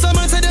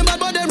 Someone say them bad,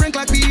 but them rank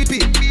like PP.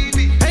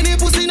 Any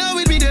pussy now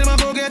with me, them a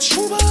go get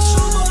shuba.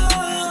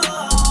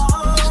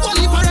 One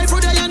leap right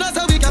through the yard,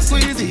 so we can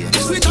squeeze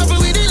it. We travel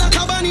with it like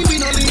a bunny, we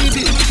no leave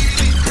it.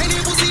 Any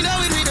pussy now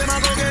with me, them a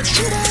go get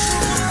shuba.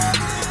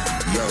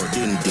 Yo,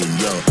 din,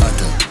 yo,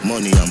 Otto.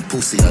 Money and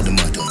pussy are the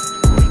matter.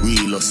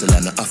 Real hustle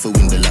and I have to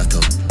win the lotto.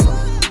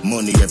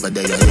 Money ever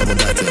there, I ever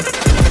got you.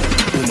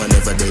 Woman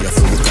ever there, I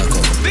feel cock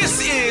up.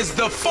 This is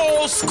the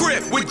Fall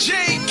Script with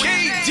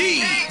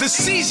JKD, the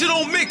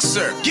seasonal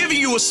mixer, giving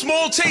you a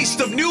small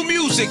taste of new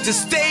music to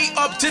stay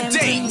up to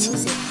date.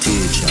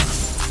 Teacher,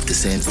 the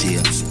St.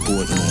 James,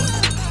 Portmore.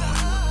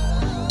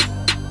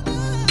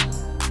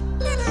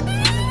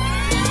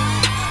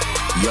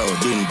 Yo,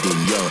 din,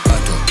 yo,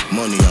 Otto.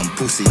 Money and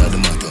pussy are the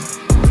matter.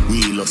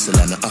 Real hustle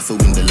and I have to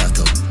win the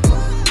lotto.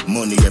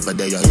 Money ever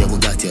there, I ever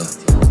got you.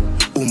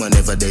 Woman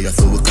ever there, I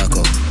feel cock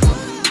up.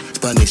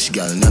 Spanish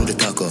gal, name the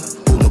taco.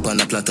 Put me up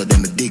on a platter,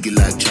 then me dig it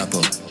like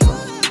chopper.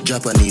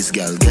 Japanese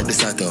gal, get the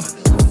sato.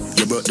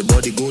 You brought the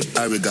body good,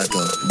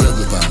 arigato.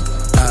 Burger Park,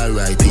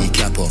 R.I.P.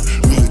 Capo.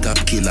 Real top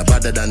killer,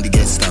 better than the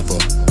Gestapo.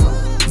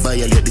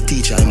 Violate the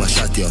teacher, I'ma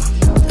shot you.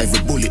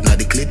 Every bullet now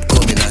the clip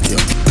coming at you.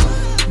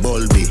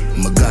 Bulby,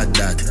 my got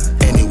that.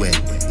 Anyway,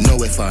 no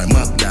FR,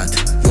 map that.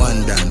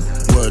 One down,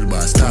 world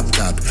boss, top.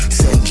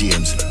 St.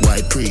 James,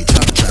 white pre,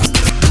 chop.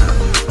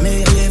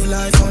 May I live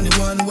life only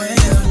one way.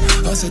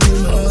 Also do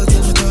me all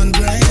till we turn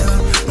grey.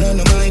 None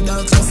of my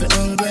dogs off it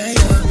hungry.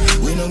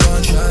 We no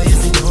want try if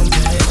you don't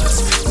pay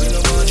us. We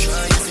no want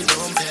try if you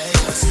don't pay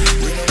us.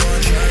 We no want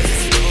try if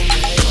you don't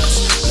pay us.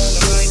 None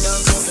of my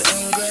dogs off it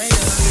hungry.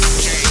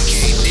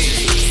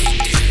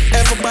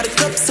 Everybody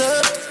cups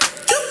up.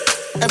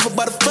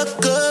 Everybody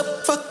fucked up.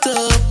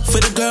 For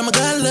the girl my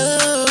God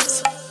loves.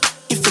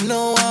 If you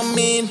know what I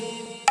mean.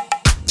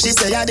 She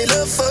say I did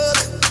love fuck.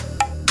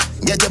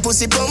 Get your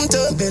pussy pumped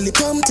up, belly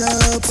pumped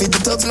up. Fit the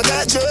tubs, my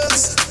got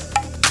drugs.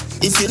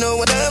 If you know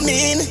what I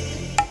mean.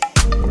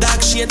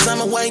 Dark shades on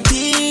my white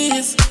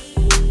tees.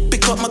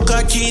 Pick up my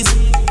car keys.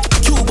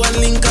 Cuban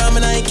link on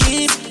my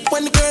Nikes.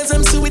 When the girls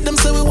I'm with them,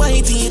 so we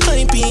whitey,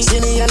 hypey.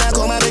 See me and I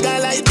come and make a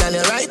light, girl,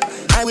 you're right.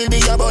 I will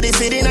be your body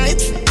for the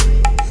night.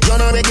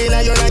 You're not regular,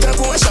 you're like a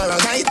Porsche or a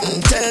kite.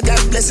 Tell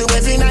God bless you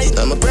every night.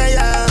 I'm a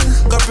prayer.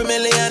 Got $1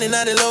 million in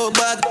the low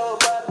bag.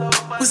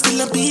 We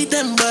still a beat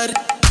them, bud.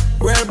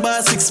 Real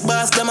boss, 6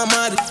 bars, them a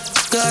mad.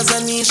 Cause a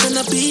nation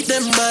a beat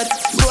them bad.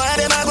 Boy,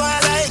 them a go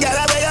like,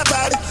 gala where you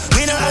bad.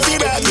 We know how to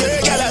brag,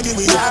 girl, gala give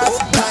me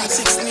that.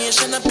 6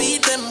 nation a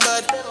beat them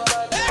bad.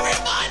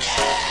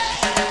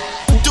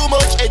 Too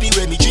much Eddie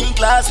when me drink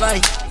last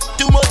night.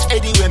 Too much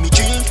Eddie when me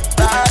drink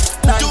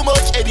last night. Too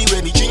much Eddie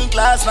when me drink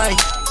last night.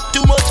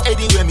 Too much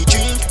Eddie when me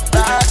drink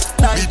last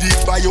night. Me did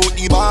buy out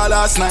the bar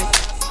last night.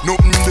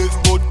 Nothing left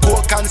but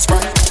Coke and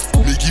Sprite.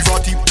 Me give a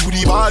tip to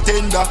the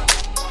bartender.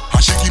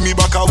 And she give me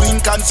back a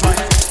wink and smile.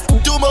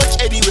 Too much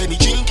Eddie when me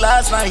drink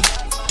last night.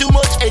 Too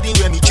much Eddie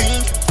when me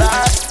drink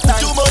last night.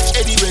 Too much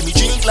Eddie when me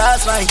drink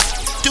last night.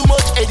 Too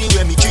much Eddie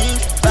when me drink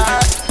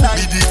last night.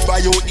 Me did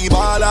buy out the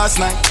bar last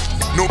night.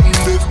 Nothing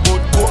left but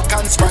Coke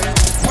and Sprite.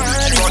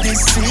 What is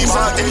this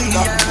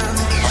season?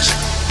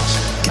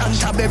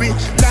 Canterbury,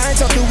 light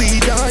up the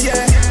weed, oh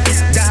yeah.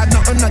 Dad,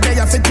 nothing not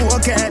there for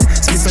token.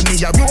 Sleep for me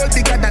a roll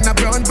bigger than a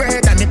brown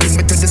bread. And it bring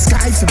me to the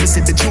sky for me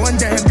see the drone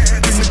them.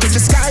 Bring me to the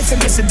sky for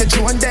me see the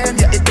drone them.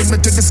 Yeah, it bring me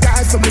to the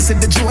sky for me see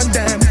the drone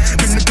them.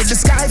 Bring me to the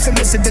sky for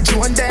me see the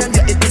drone them.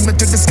 Yeah, it bring me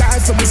to the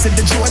sky for me see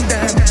the drone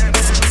them.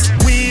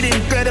 Weed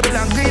incredible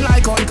and green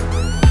like on.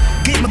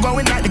 Keep me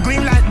going like the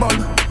green light bulb.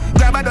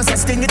 Grab a dust and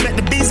sting it, make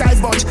the bees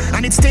eyes bunch.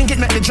 And it stink it,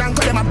 make the drunk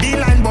them a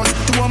beeline buzz.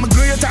 To all my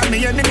great and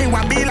me enemy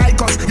want be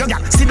like us. Yo, yeah,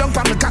 sit down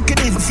from the cock,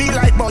 it even feel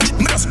like budge.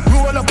 Me just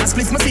roll up and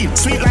split my feel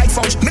sweet like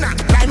fudge. Me not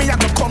lie, me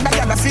have to come back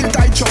and I feel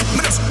tight chunk.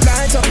 Me just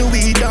light up the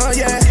weed, oh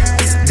yeah.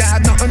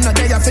 Dad, nothing not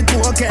there for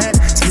token.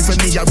 Sleep for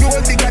me a roll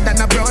bigger than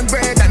a brown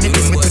bread. And it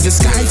bring me to the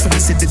sky for me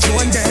see the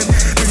drone them.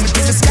 Bring me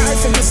to the sky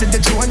for me see the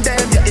drone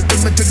them. Yeah, it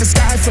bring me to the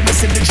sky for me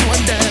see the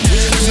drone them.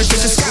 Bring me to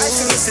the sky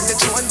for me see the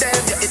drone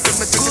them. Yeah, it bring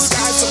me to the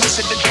sky for me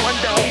see the drone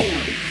them.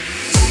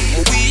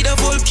 Weed a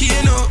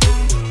volcano,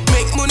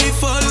 make money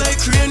fall like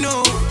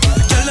Reno.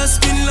 Girl a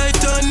spin like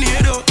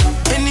tornado.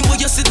 Anyway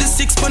you see the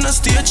 6 on a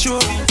stage show.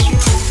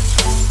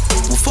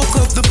 We fuck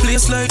up the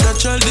place like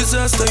natural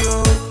disaster,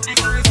 yo.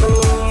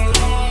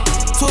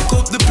 Fuck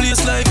up the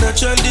place like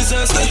natural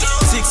disaster.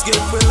 6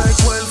 get well like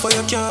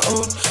wildfire can't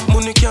out.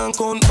 Money can't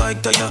count,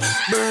 bike tire.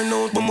 Burn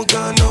out, but me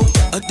gone out.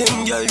 A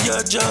them girl,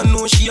 yeah, John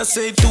know she a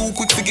say too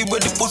quick to give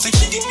her the pussy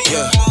she give me.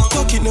 Yeah.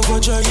 Pocket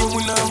never dry, you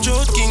we not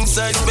joke. King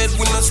size bed,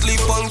 we not sleep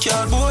on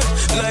cardboard.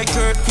 Like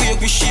earthquake,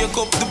 we shake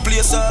up the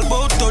place all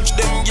about. Touch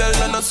them girl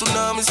and a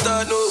tsunami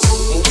start now.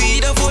 We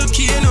the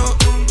volcano.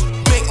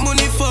 Make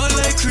money fall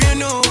like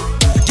rain now.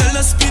 Girl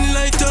a spin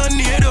like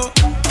tornado.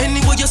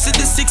 Anyway you see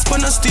the 6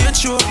 on a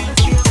stage show.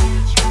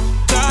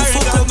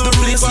 Fuck up the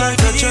place like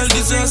natural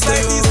disaster.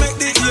 Make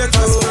the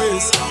haters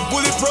praise.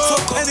 Bulletproof,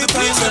 any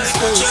place and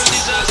space.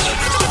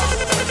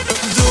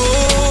 Do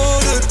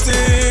the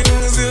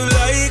things you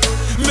like.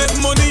 Make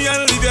money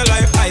and live your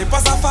life. I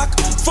pass a fuck.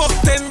 Fuck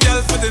 10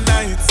 girls for the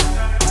night.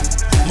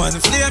 Man,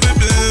 flame me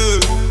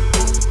blue.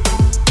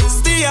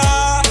 Steer.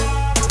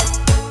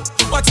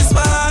 Watch the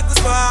spark, the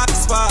spark, the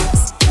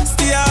sparks.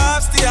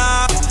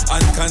 Steer,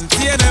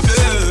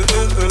 uncontainable.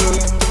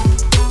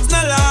 It's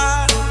not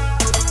loud.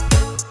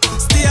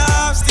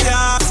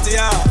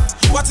 Steer.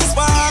 Watch the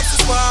spark, the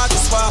spark, the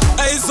spark.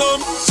 Hey,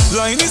 some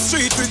line the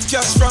street with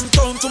cash from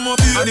town to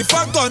mobile. And if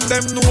I gun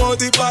them, know how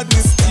the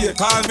badness here.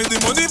 Call me the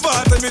money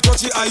part and me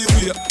touch the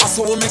highway. I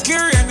saw me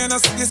carrying and I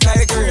see this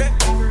like rain.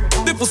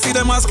 The pussy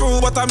them a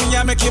screw, but I me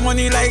I make you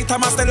money like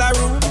Thomas Stella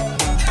Room.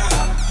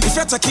 If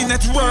you're checking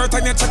net worth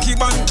and you're checking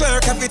bank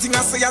clerk, everything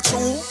I say are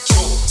true.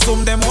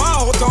 Some them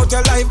want out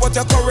your life, but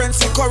your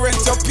currency current,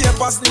 your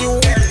papers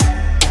new.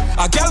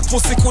 A girl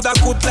pussy coulda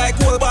good like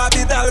old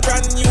Barbie doll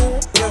brand new.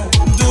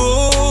 Do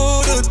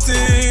the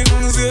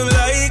things you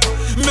like,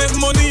 make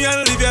money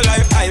and live your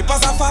life. I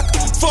pass a fuck,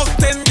 fuck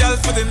 10 girls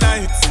for the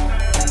night.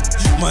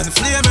 Man,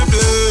 flame me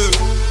blue.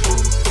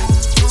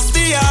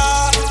 Steer.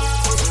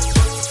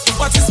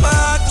 Watch the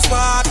spark, the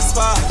spark, the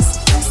sparks.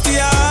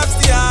 Steer,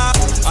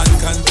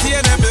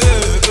 uncontainable.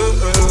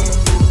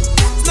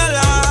 It's not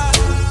loud.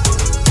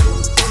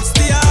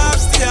 Steer.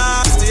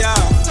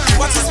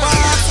 Watch the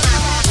spark.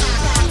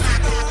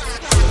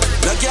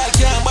 No girl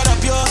can't bad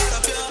up you.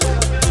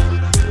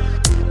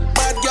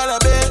 Bad girl a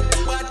bit.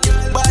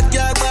 Bad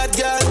girl.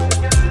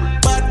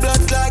 Bad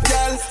blood like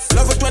girl.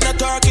 Love it when I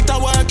talk it, I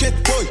work it,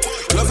 boy.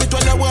 Love it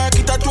when I work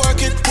it, I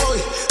twerk it, boy.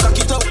 Cock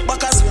it up,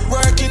 backers,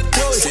 work it,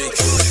 boy.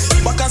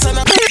 Backers and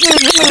a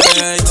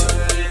alright.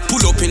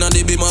 Pull up in on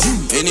the beamer.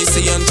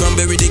 Hennessy and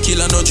cranberry, the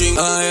killer no drink.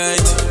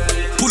 Alright.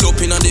 Pull up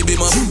in on the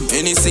beamer.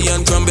 Hennessy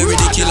and cranberry,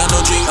 the killer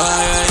no drink.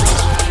 Alright.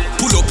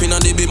 Pull up in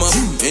on the beamer.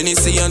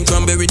 Hennessy and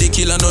cranberry, the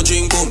killer no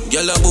drink. Boom.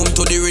 Gyal a boom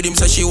to the rhythm,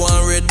 say she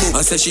want red boom.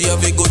 I say she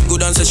have a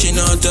good and say she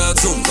not talk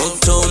soon.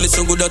 Uptown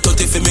listen good at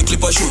 30 for me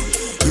clip a shoe.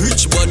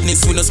 Rich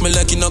badness, we no smell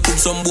like in a coop.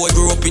 Some boy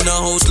grew up in a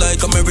house like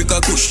America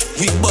Kush.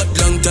 We bad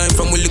long time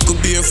from we little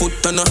barefoot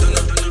and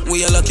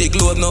we all a kick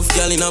load enough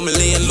gyal in a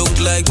lane. Look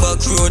like back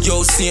road,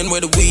 yo, seeing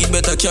where the weed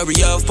better carry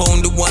half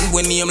pound. The one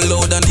when name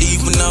loud and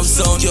even have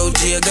sound. Yo,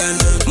 Jagan,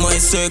 my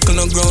circle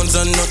no grounds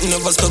and nothing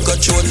ever stuck a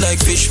throat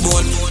like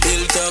fishbone.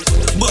 Hilltop,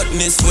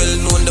 badness well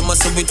known. Them a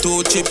say we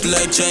too cheap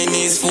like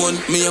Chinese phone.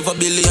 Me have a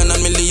billion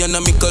and million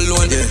and me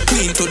cologne. Yeah.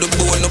 Clean to the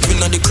bone up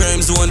in the crime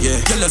zone. Yeah.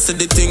 Gyal a say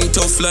the thing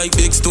tough like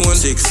big stone.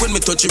 When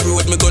me touch the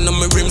road, me gun on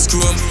my rims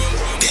chrome.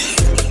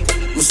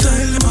 My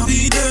style them a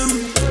beat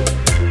them.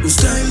 My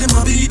style them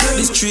a beat them.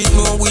 The street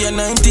more we are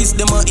 90s,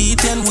 them a eat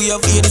and we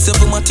have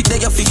 87matic,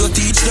 they a figure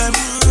teach them.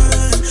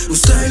 My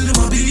style them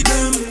a beat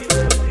them.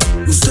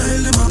 My style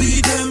them a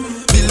beat them.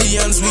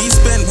 Billions we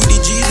spend with the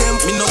G them.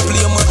 Me no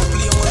play a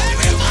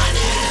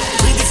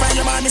From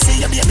your body, me see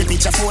your baby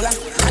picture fuller.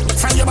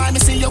 From your body, me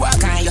see you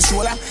walk on your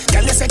shoulder.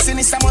 Girl, your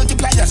sexiness a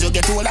multiply as you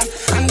get older.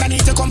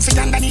 Underneath your comfort,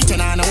 underneath you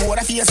nah no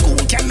water. For your school,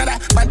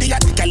 Canada, body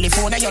at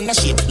California, you're no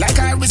shit. Like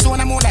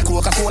Arizona, more like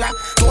Coca-Cola.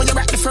 Throw you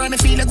back the firm, me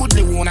feel a good,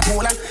 they wanna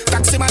polar.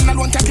 Taxi man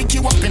alone can pick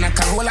you up in a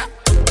Corolla.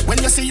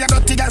 When you see your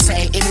dirty girl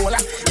say Ebola.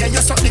 Yeah,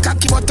 you suck the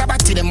cocky but a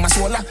batty them a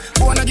sola.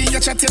 Wanna give you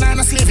chatting and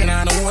a slaving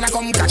and a wanna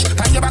come catch.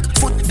 On your back,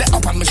 foot the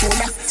up on my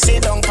shoulder.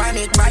 Sit down,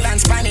 panic,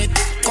 balance, panic.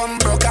 Come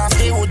broke off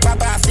the wood,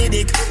 pop off the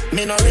dick.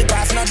 Me no rip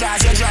off, no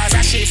draws, your draws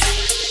a shift.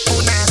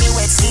 Put on me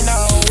wet skin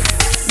now.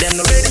 Them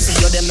no ready for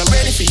you, them no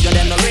ready for you,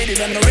 them no ready,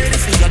 them no ready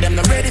for you, them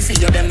no ready for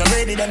you, them no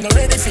ready, them no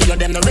ready for you,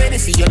 them no ready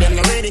for you, them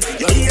no ready.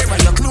 Your ear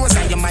and your clothes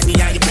and your money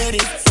and your ready.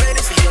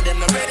 Ready for you, them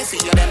no ready for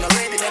you, them no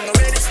ready, them no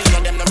ready for you,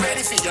 them no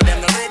ready for you,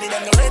 them no ready,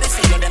 them no ready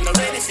for you, them no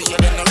ready for you,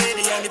 them no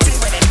ready, and the thing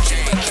with them.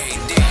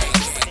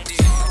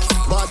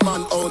 Bad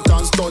man out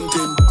and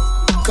stunting,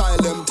 Kyle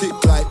them thick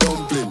like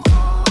dumpling.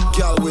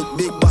 Girl with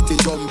big body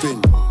jumping.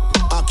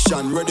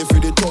 Action, ready for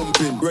the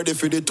thumping, ready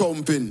for the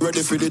thumping,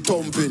 ready for the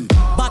thumping.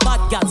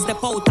 Bad girl step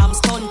out, I'm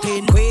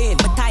stunting. Queen,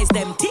 my ties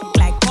them tick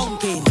like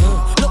pumpkin.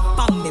 Look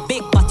on me,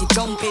 big body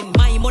jumping.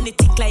 My money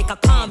tick like a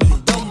caramel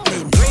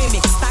dumpling.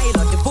 Remix style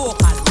of the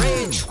vocal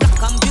range. Black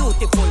and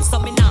beautiful, so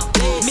me now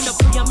play. Me no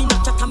play, me no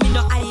chat, me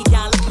no eye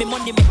girl. Me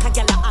money make a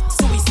girl act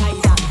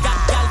suicidal. That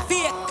girl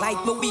fake like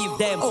me weave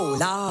them. Oh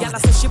Lord, girl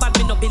say she bad,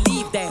 me no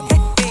believe them.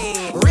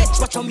 Hey, rich,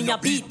 watch how me a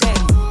beat them.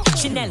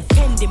 Chanel,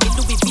 Fendi, me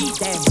Louis V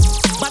them.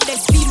 But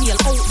there's female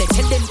outlet,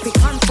 tell them pick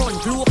and front.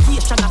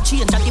 Location a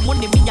change and the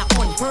money me a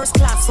on. First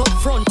class up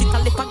front, it a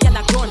lip a gyal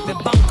a grunt. Me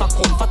bank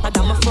account fatter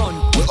than my front.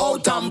 We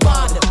out and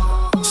bad,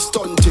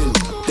 stunting.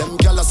 Them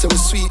gyal a say we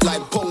sweet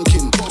like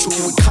pumpkin. True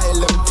we Kyle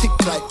them thick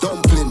like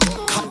dumpling.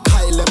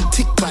 Kyle them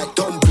thick like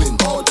dumpling.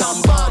 Out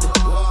and bad,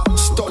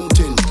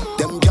 stunting.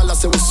 Them gyal a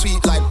say we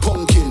sweet like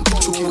pumpkin.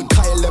 True we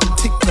Kyle them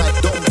thick like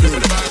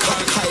dumpling.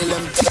 Kyle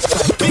them thick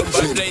like dumpling. Big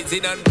bad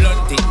blazing and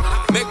blunting.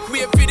 Make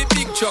way for the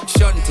big truck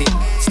shunting.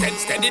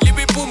 Steadily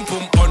we boom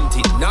boom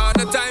hunting. Now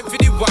no time for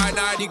the wine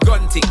or the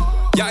gunting.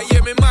 Yeah,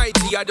 hear me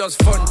mighty, I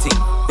just funting.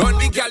 Run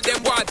the gal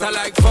them water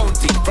like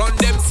fountain. From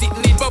them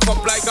sitting it buff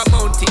up like a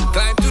mountain.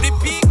 Climb to the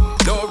peak,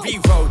 no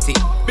rerouting.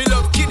 Me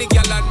love kinny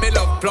gal and me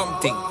love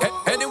plumping.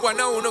 Anyone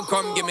I wanna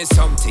come give me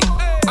something.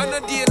 On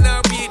a day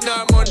now beat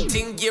now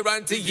monthing. Year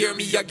on to year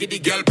me I get the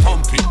gal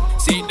pumping.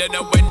 See then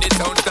when the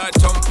sound start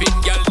jumping.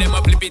 Gal them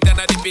a flip it and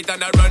a dip it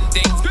and a run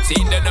things.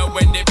 See then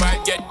when the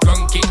vibe get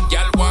drunking.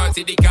 Gal want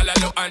see the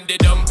callaloo and the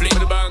dumpling.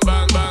 Bang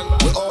bang bang.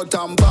 We out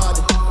and bad,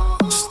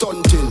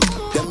 stunting.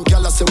 Them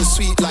gyal a say we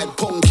sweet like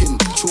pumpkin.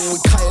 True we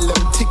Kyle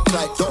them thick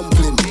like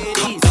dumpling.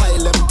 Kyle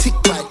them thick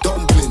like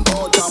dumpling.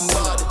 Out and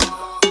bad,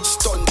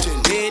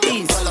 stunting.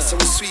 Them gyal a say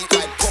we sweet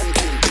like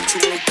pumpkin.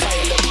 True we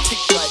Kyle them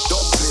thick like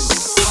dumpling.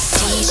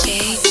 DJ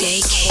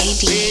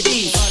JKD.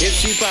 Ladies, if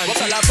she panty,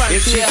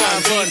 if she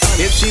have fun,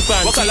 if she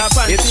panty,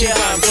 if she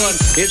have fun,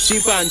 if she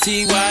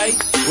panty white,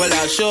 well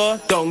I sure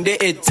down the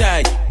head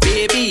tight.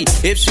 Baby,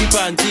 if she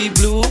panty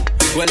blue,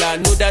 well I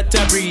know that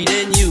I'm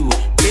breathing you.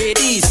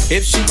 Ladies,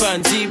 if she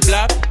panty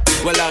black,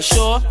 well I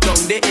sure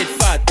down the head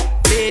fat.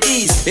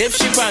 Ladies, if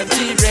she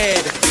panty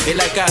red, it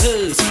like a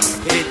hearse,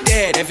 it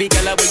dead. Every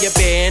color where you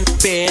bend.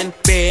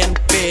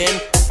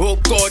 Oh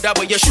God, that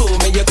way you show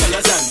me your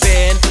colors and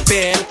bend.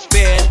 Ladies,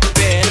 bend.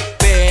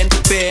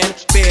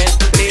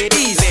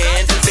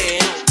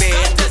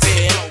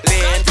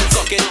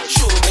 Fucking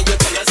show me your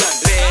colors and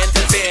bend.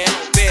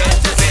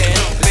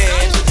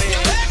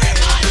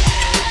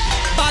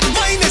 Bad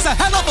wine is a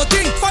hell of a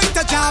thing. Fight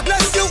a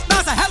jobless you,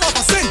 that's a hell of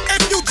a sin.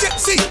 If you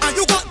gypsy and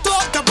you got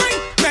talk to bring,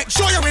 make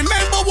sure you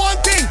remember one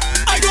thing.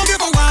 I don't give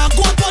a rag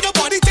what the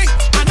body think.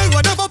 I know you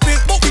never big,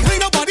 but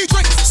behind a body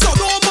drink. So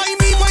don't mind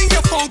me when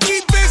you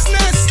funky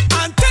business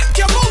and take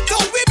your mouth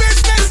out with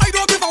business. I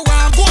don't give a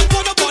rag what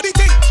the body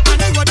think. I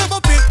know you never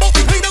big, but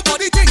behind a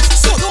body think.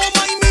 So don't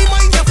mind me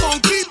when you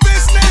funky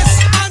business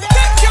and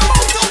take your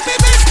mouth out with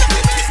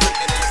business.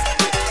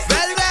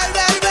 Well,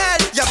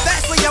 you're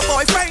best with your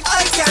boyfriend,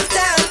 I can't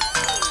tell.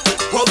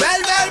 Well,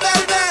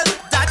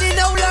 daddy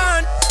no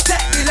learn.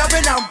 Take the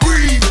loving and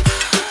breathe.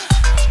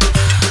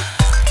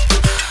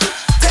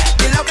 Take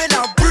the loving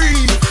and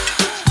breathe.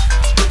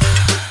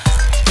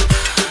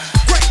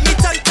 Break me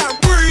tight and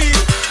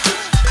breathe.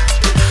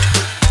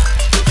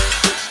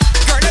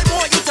 Girl, I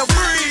want you to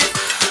breathe.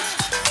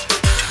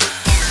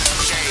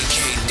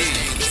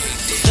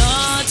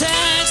 Don't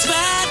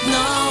expect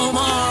no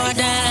more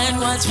than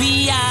what we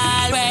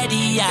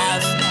already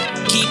have.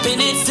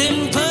 Keeping it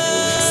simple.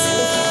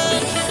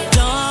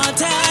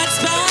 Don't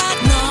expect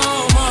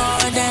no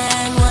more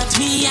than what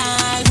we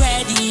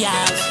already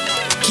have.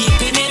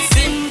 Keeping it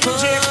simple.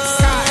 Yeah.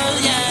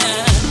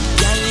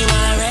 Girl, you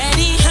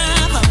already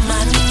have a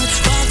man,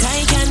 but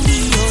I can be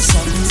yours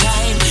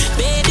sometime.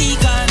 Baby,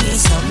 call me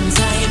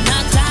sometime,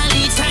 not all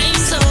the time.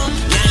 So,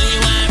 girl,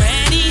 you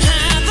already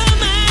have a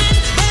man,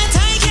 but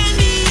I can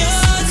be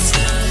yours.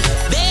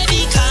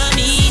 Baby, call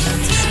me,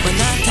 but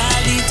not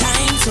all the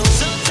time. So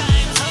sometimes.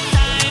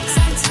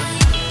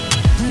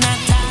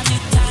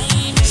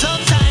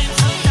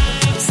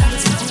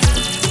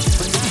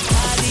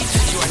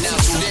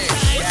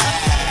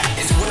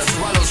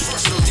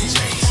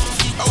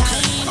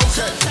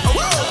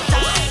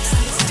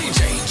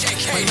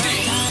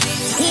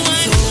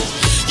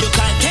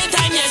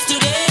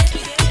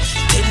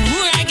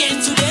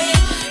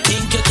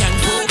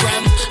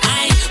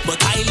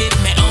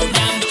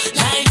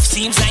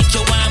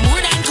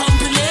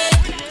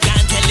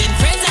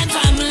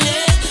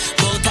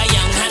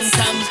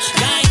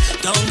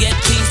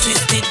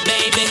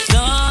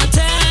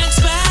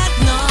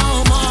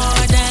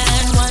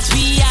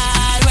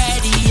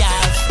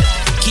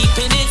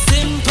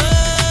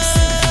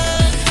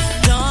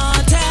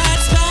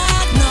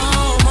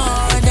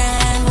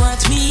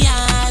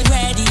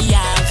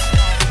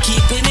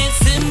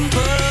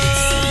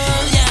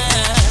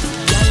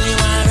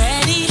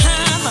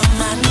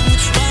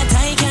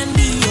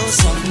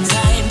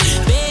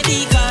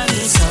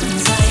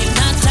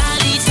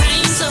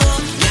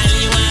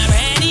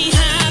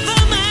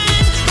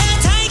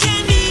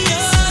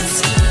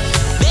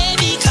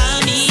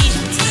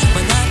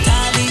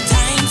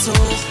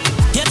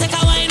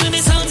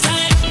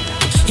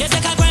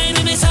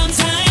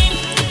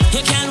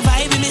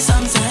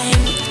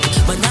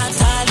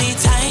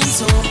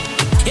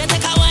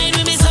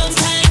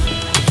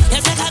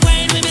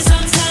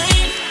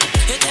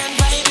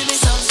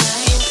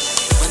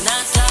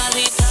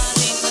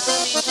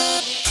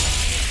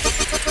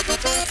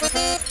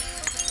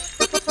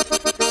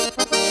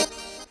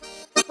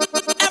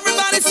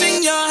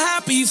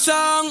 happy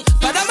song.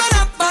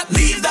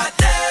 Leave that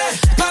day.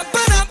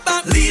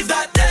 Leave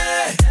that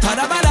day.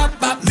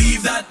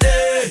 Leave that day. Leave that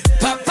day.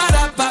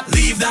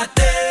 Leave that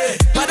day.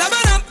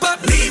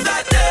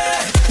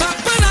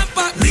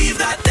 Leave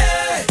that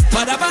day.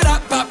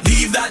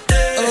 Leave that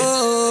day.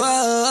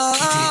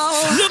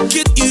 Look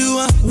at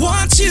you,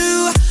 want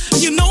you.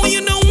 You know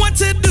what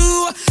to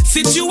do.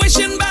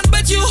 Situation bad,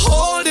 but you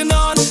holding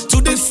on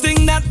to this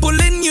thing that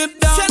pulling you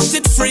down. Set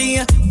it free,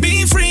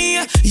 be free.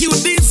 You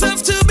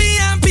deserve to be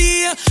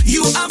happy.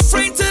 You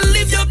afraid to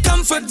leave your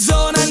comfort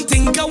zone and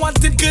think of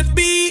what it could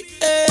be.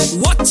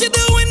 What you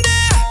doing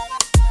there?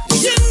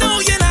 You know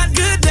you're not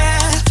good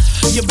there.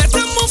 You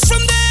better move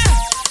from there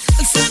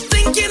and start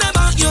thinking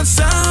about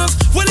yourself.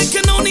 Well, it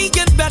can only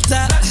get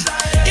better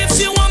if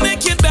you want to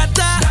make it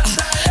better.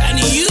 And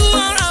you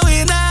are a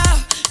winner.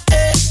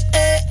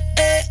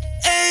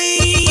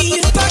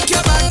 Pack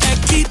your bag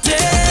and get it.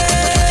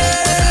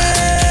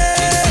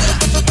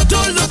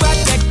 Don't look back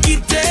and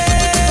get it.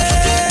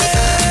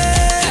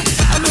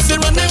 I'm just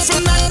running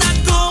from that, not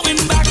going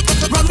back.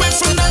 Run away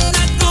from that,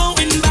 not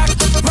going back.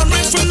 Run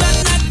away from that,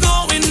 not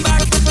going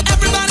back.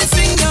 Everybody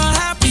sing your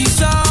happy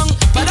song.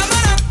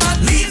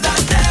 Leave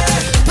that day.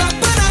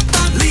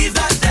 Leave that day. Leave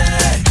that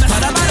day. Leave that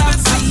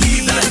day.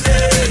 Leave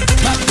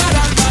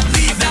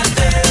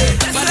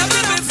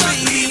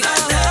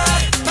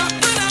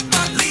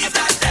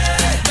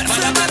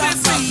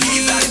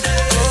that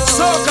day.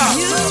 Soca.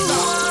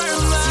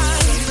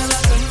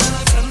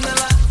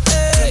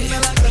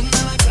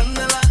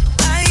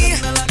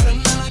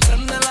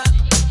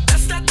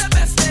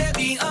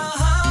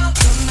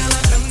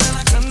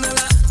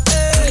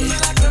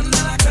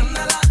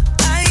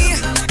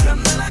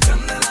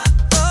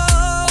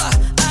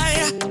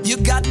 You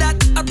got that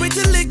a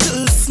pretty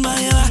little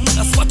smile.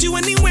 I spot you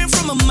anywhere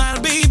from a mile,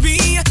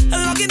 baby.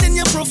 Log it in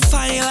your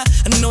profile.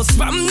 No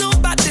spam, no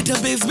bad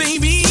database,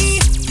 baby.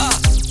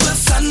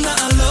 Plus I'm not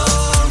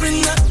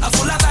alluring.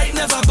 Full of light,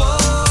 never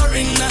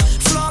boring.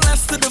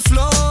 Flawless to the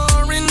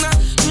flooring.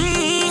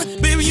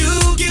 Baby,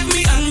 you give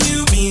me a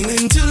new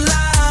meaning to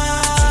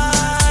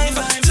life.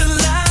 To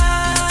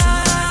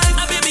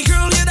life. Baby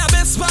girl, you're the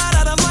best part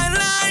out of my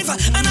life.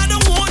 And I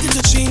don't want you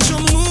to change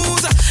your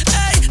mood.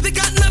 Hey, they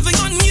got nothing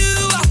on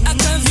you.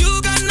 Cause you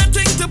got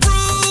nothing to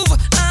prove.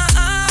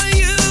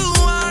 You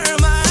are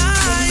my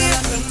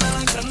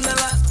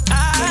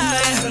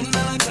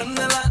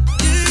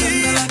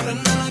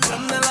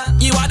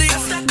you are the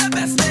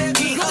best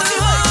baby.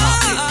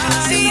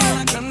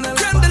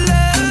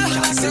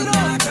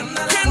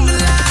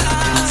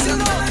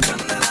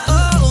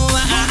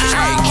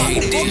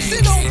 Come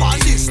sit down on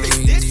this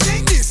thing. This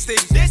thing.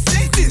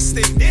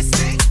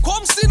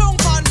 Come sit down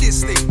on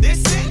this thing.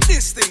 This thing.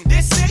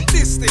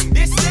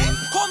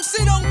 Come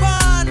sit down on.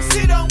 Come sit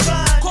down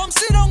on. Come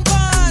sit down on.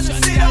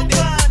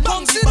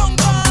 Come sit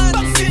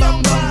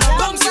down on.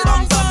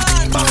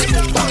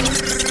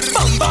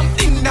 Bam bam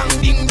ding dang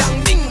ding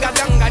dang ding ga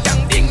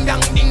dang ding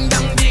dang ding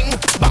dang ding.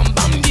 Bam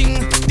bam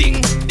ding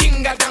ding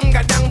ding ga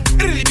dang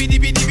ribidi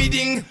bidi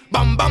biding.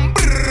 Bam bam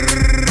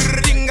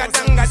brrr ding ga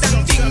dang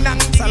ding dang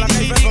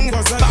ding ding.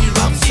 Bam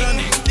bam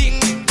ding ding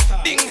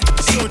ding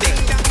ding ding.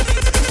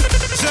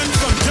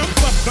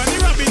 Jump up, bunny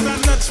rabbit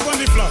and touch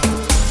bunny floor.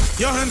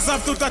 Your hands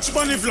have to touch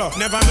bunny floor.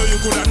 Never know you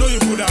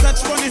coulda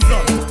touch bunny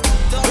floor.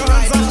 Your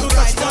hands have to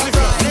touch bunny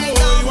floor.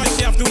 Oh, why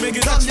she have to make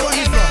it touch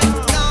bunny floor?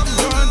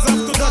 Your hands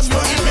have to touch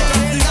bunny floor.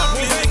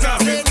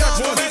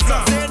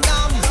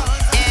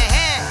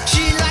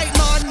 She like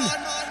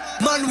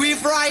man we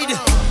ride.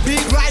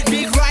 Big ride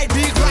this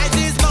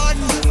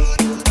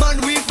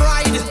man we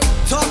ride.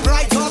 Top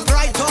right.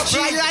 She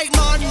like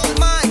man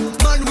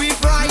we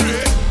ride.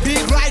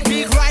 Big ride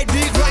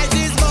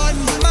this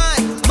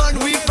man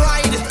we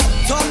ride.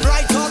 Top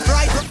right.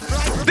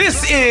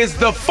 This is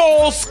the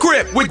Fall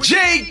Script with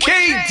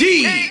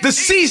JKD, the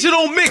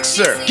seasonal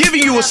mixer,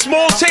 giving you a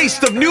small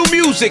taste of new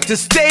music to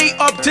stay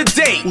up to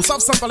date. The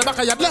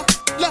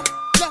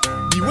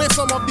way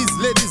some of these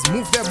ladies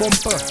move their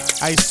bumper,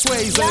 I swear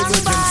it's an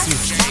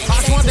emergency.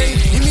 Pass one day,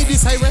 give me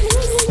this highway.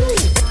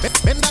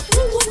 Bend that,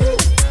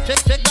 check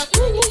that. Go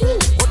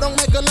down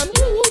my girl and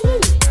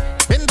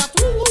bend that.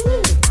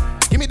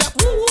 Give me that,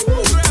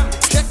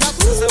 check that.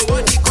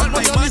 Somebody call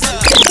my mother.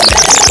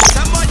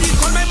 Somebody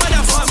call my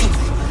mother for me.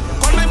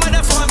 Call my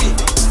mother for me.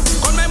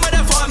 Call my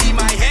mother for me.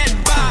 My head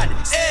bad.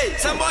 Hey,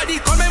 somebody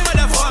call my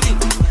mother for me.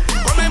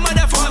 Call my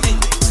mother for me.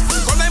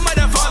 Call my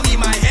mother for me.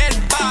 My head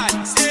bad.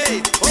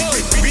 Hey, oh,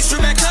 Miss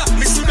Rebecca,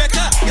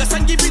 your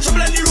son give me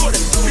trouble on the road.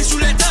 Miss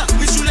Juletta,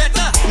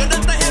 your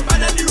daughter head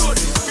bad on the road.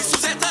 Miss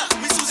Suzetta,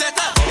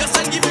 your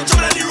son give me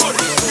trouble on the road.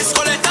 Miss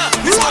Coletta,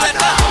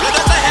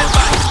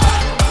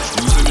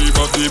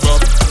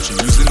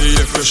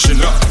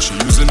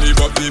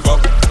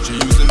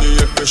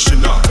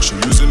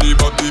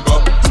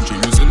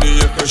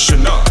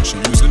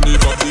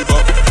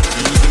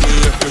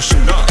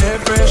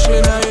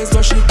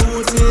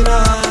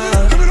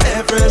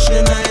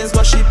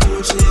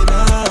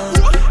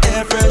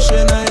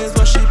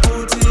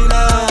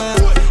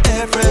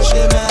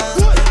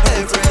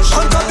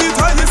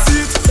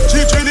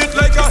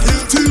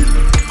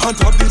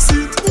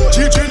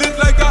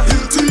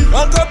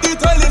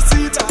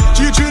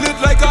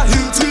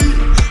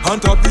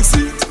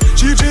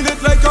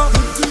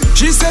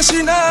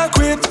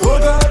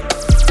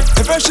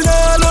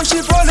 Professional and she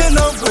fall in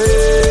love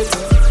with.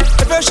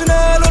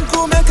 Professional and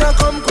cool make her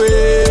come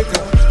quick.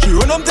 She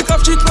run up the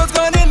cup, she clothes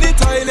gone in the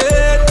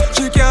toilet.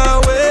 She can't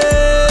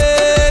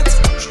wait.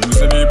 She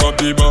using the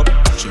bobby bob.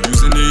 She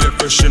using the air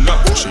freshener.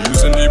 She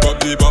using the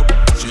bobby bob.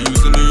 She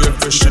using the air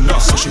freshener.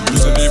 She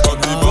using the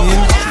bobby bob.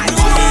 She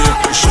using the air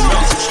freshener.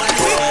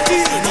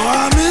 You know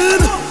what I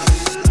mean?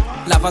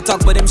 Lava talk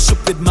about them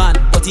stupid man,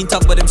 but he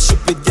talk about them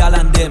stupid gal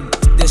and them.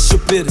 They're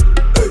stupid.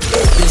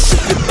 They're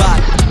stupid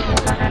bad.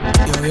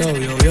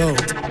 Yo,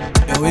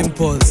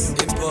 Impulse.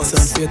 It's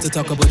unfair to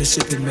talk about the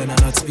stupid men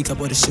and not speak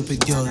about the stupid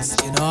girls.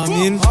 You know what I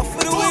mean? Off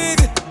for the wig.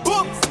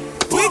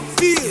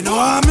 You know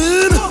what I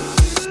mean?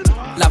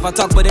 Lava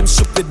talk about them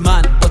stupid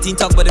man, but he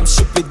talk about them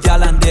stupid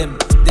gal and them.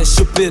 They're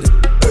stupid.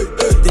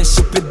 They're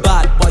stupid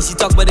bad. Boys, he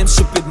talk about them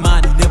stupid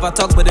man. He never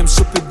talk about them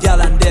stupid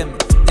gal and them.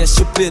 They're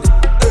stupid.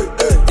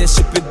 They're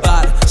stupid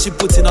bad. She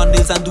putting on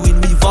nails and doing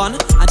weave on,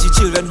 and she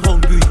children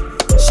hungry.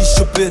 She's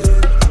stupid.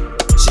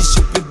 She's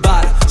stupid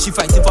bad. She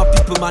fighting for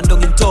people man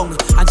down in tongue,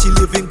 and she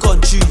live in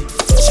country.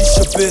 She's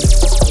stupid.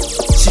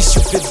 She's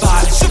stupid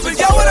bad. Stupid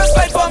girl wanna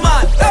fight for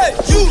man. Hey,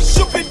 you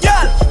stupid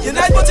girl. You're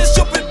nice but you're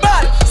stupid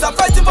bad. Stop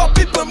fighting for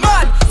people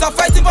man. Stop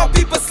fighting for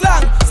people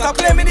slang. Stop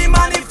claiming the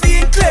man if he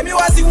ain't claim you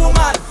as a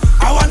woman.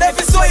 I wonder if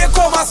it's so you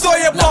come or so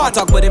you born.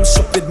 Talk about them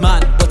stupid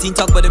man, but he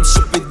talk about them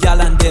stupid gal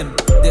and them.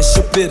 They're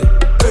stupid.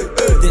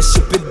 They're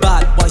stupid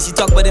bad. Boys, he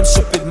talk about them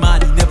stupid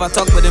man. He never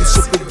talk about them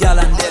stupid gal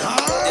and them.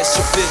 They're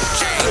stupid.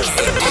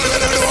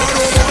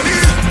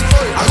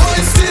 I'm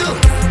going still.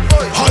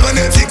 All on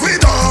the tick we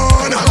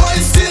done. I'm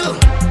going still.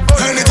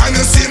 Anytime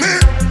you see me,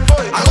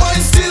 I'm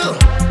going still.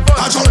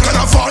 I jump and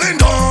I'm falling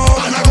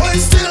down. And I'm going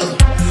still.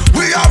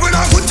 We having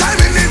a good time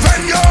in the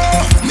venue.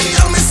 Me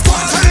and my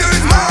squad telling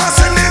you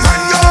mass in the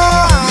venue.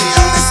 Me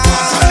and my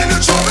squad telling you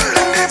trouble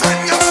in the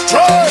venue.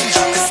 Strange.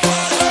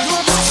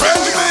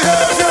 Strange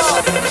behavior.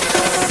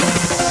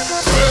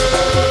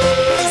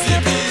 Crazy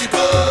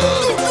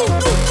people.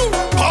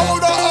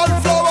 Powder and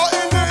flour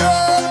in the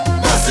air.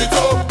 Mess it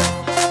up.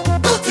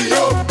 Dirty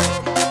up.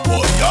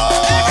 Oh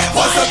yeah.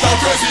 What's that all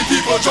crazy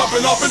people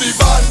jumping up in the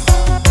van?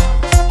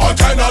 All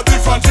kind of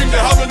different things they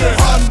have in their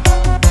hand.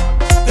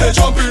 They're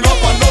jumping up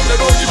and down, they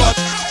don't even.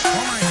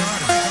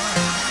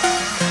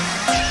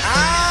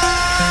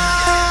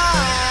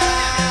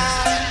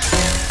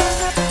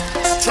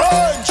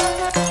 Strange.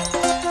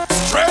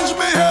 Strange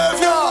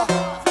behavior.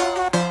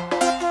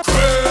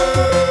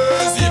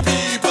 Crazy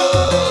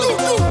people.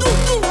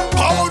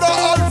 Powder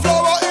and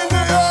flour in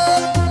the air.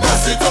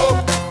 Mess it up.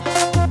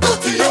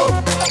 Dirty up.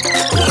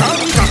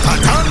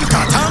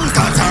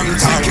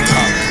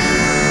 Ram-ka-ka-tang-ka-tang-ka-tang-tang-tang.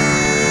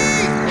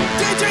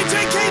 DJ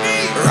JKD.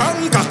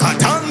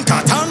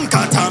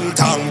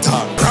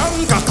 Ram-ka-ka-tang-ka-tang-ka-tang-tang-tang.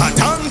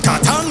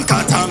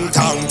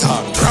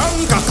 Ram-ka-ka-tang-ka-tang-ka-tang-tang.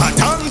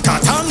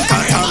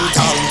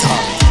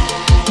 Ram-ka-ka-tang-ka-tang-ka-tang-tang.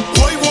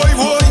 Woi, woi,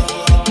 woi.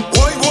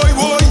 Woi, woi,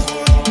 woi.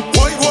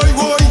 Woi, woi,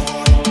 woi.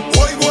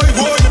 Woi, woi,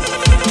 woi.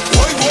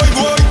 Woi, woi,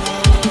 woi.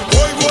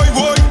 Woi, woi,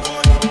 woi.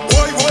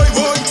 Woi, woi,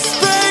 woi.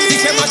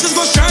 These matches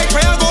go strike,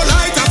 prayer go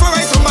light. I for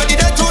somebody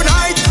dead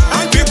tonight,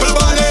 and people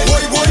balling.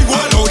 Woi, woi,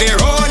 woi. I know they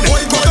run.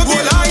 Woi, Put woi, up the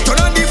woi. light, turn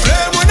on the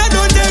flame. When I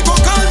don't they go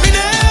call me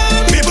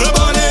name. People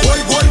balling. Woi,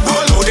 woi, I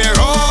woi. know they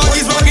run.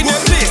 He's back in the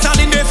place, all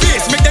in their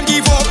face. Make them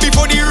give up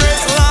before the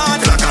race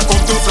land. Like I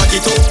come to flag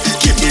it up.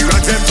 Keep the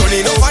rags them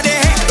turning over their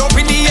head, up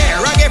in the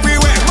air, rag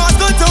everywhere. Must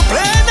go to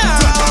play now.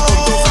 Like I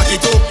come to flag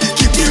it up.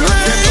 Keep the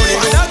rags them turning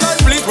And up. I God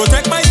please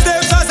protect my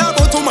steps as I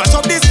go to mash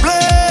up this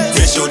place.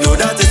 They should know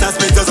that this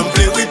aspect doesn't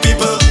play with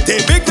people.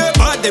 They big, they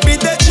bad, they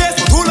beat their chest,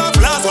 but who love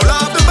last, all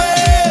have the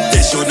best.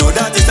 They should know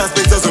that this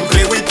aspect doesn't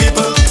play with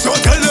people. So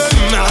tell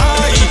them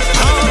I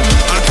am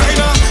a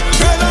kinda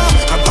fella,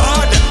 a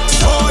bad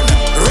sun,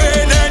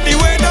 rain any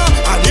weather,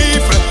 and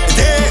if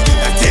they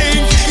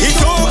think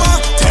it's over,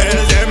 tell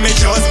them it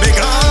just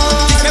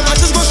begun. These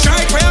matches go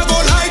strike, prayer go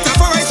light, I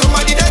for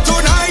somebody dead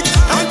tonight,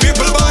 and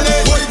people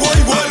balling. Woi, woi, I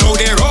woi. know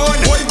they run.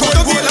 Woi, Put woi,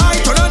 up the woi.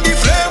 light, turn on the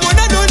flame. When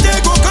I don't they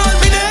go call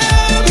me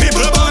name.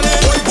 People balling.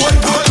 Woi, woi, I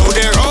woi. know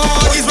they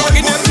run. He's back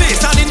in their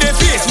place, all in their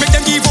face. Make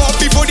them give up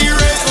before the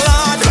race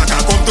land. Like I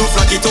come to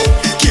flag it up.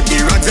 Keep the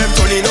rags them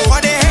turning up.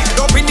 Over their head,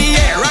 up in the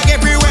air, rag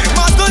everywhere.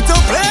 Must go to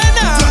play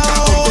Like I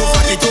come to now.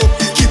 flag it up.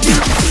 Keep the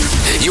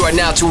You are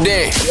now tuned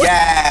in,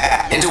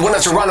 into one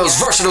of Toronto's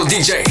versatile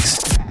DJs.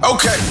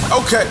 Okay.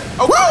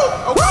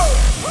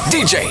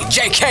 DJ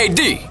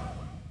JKD.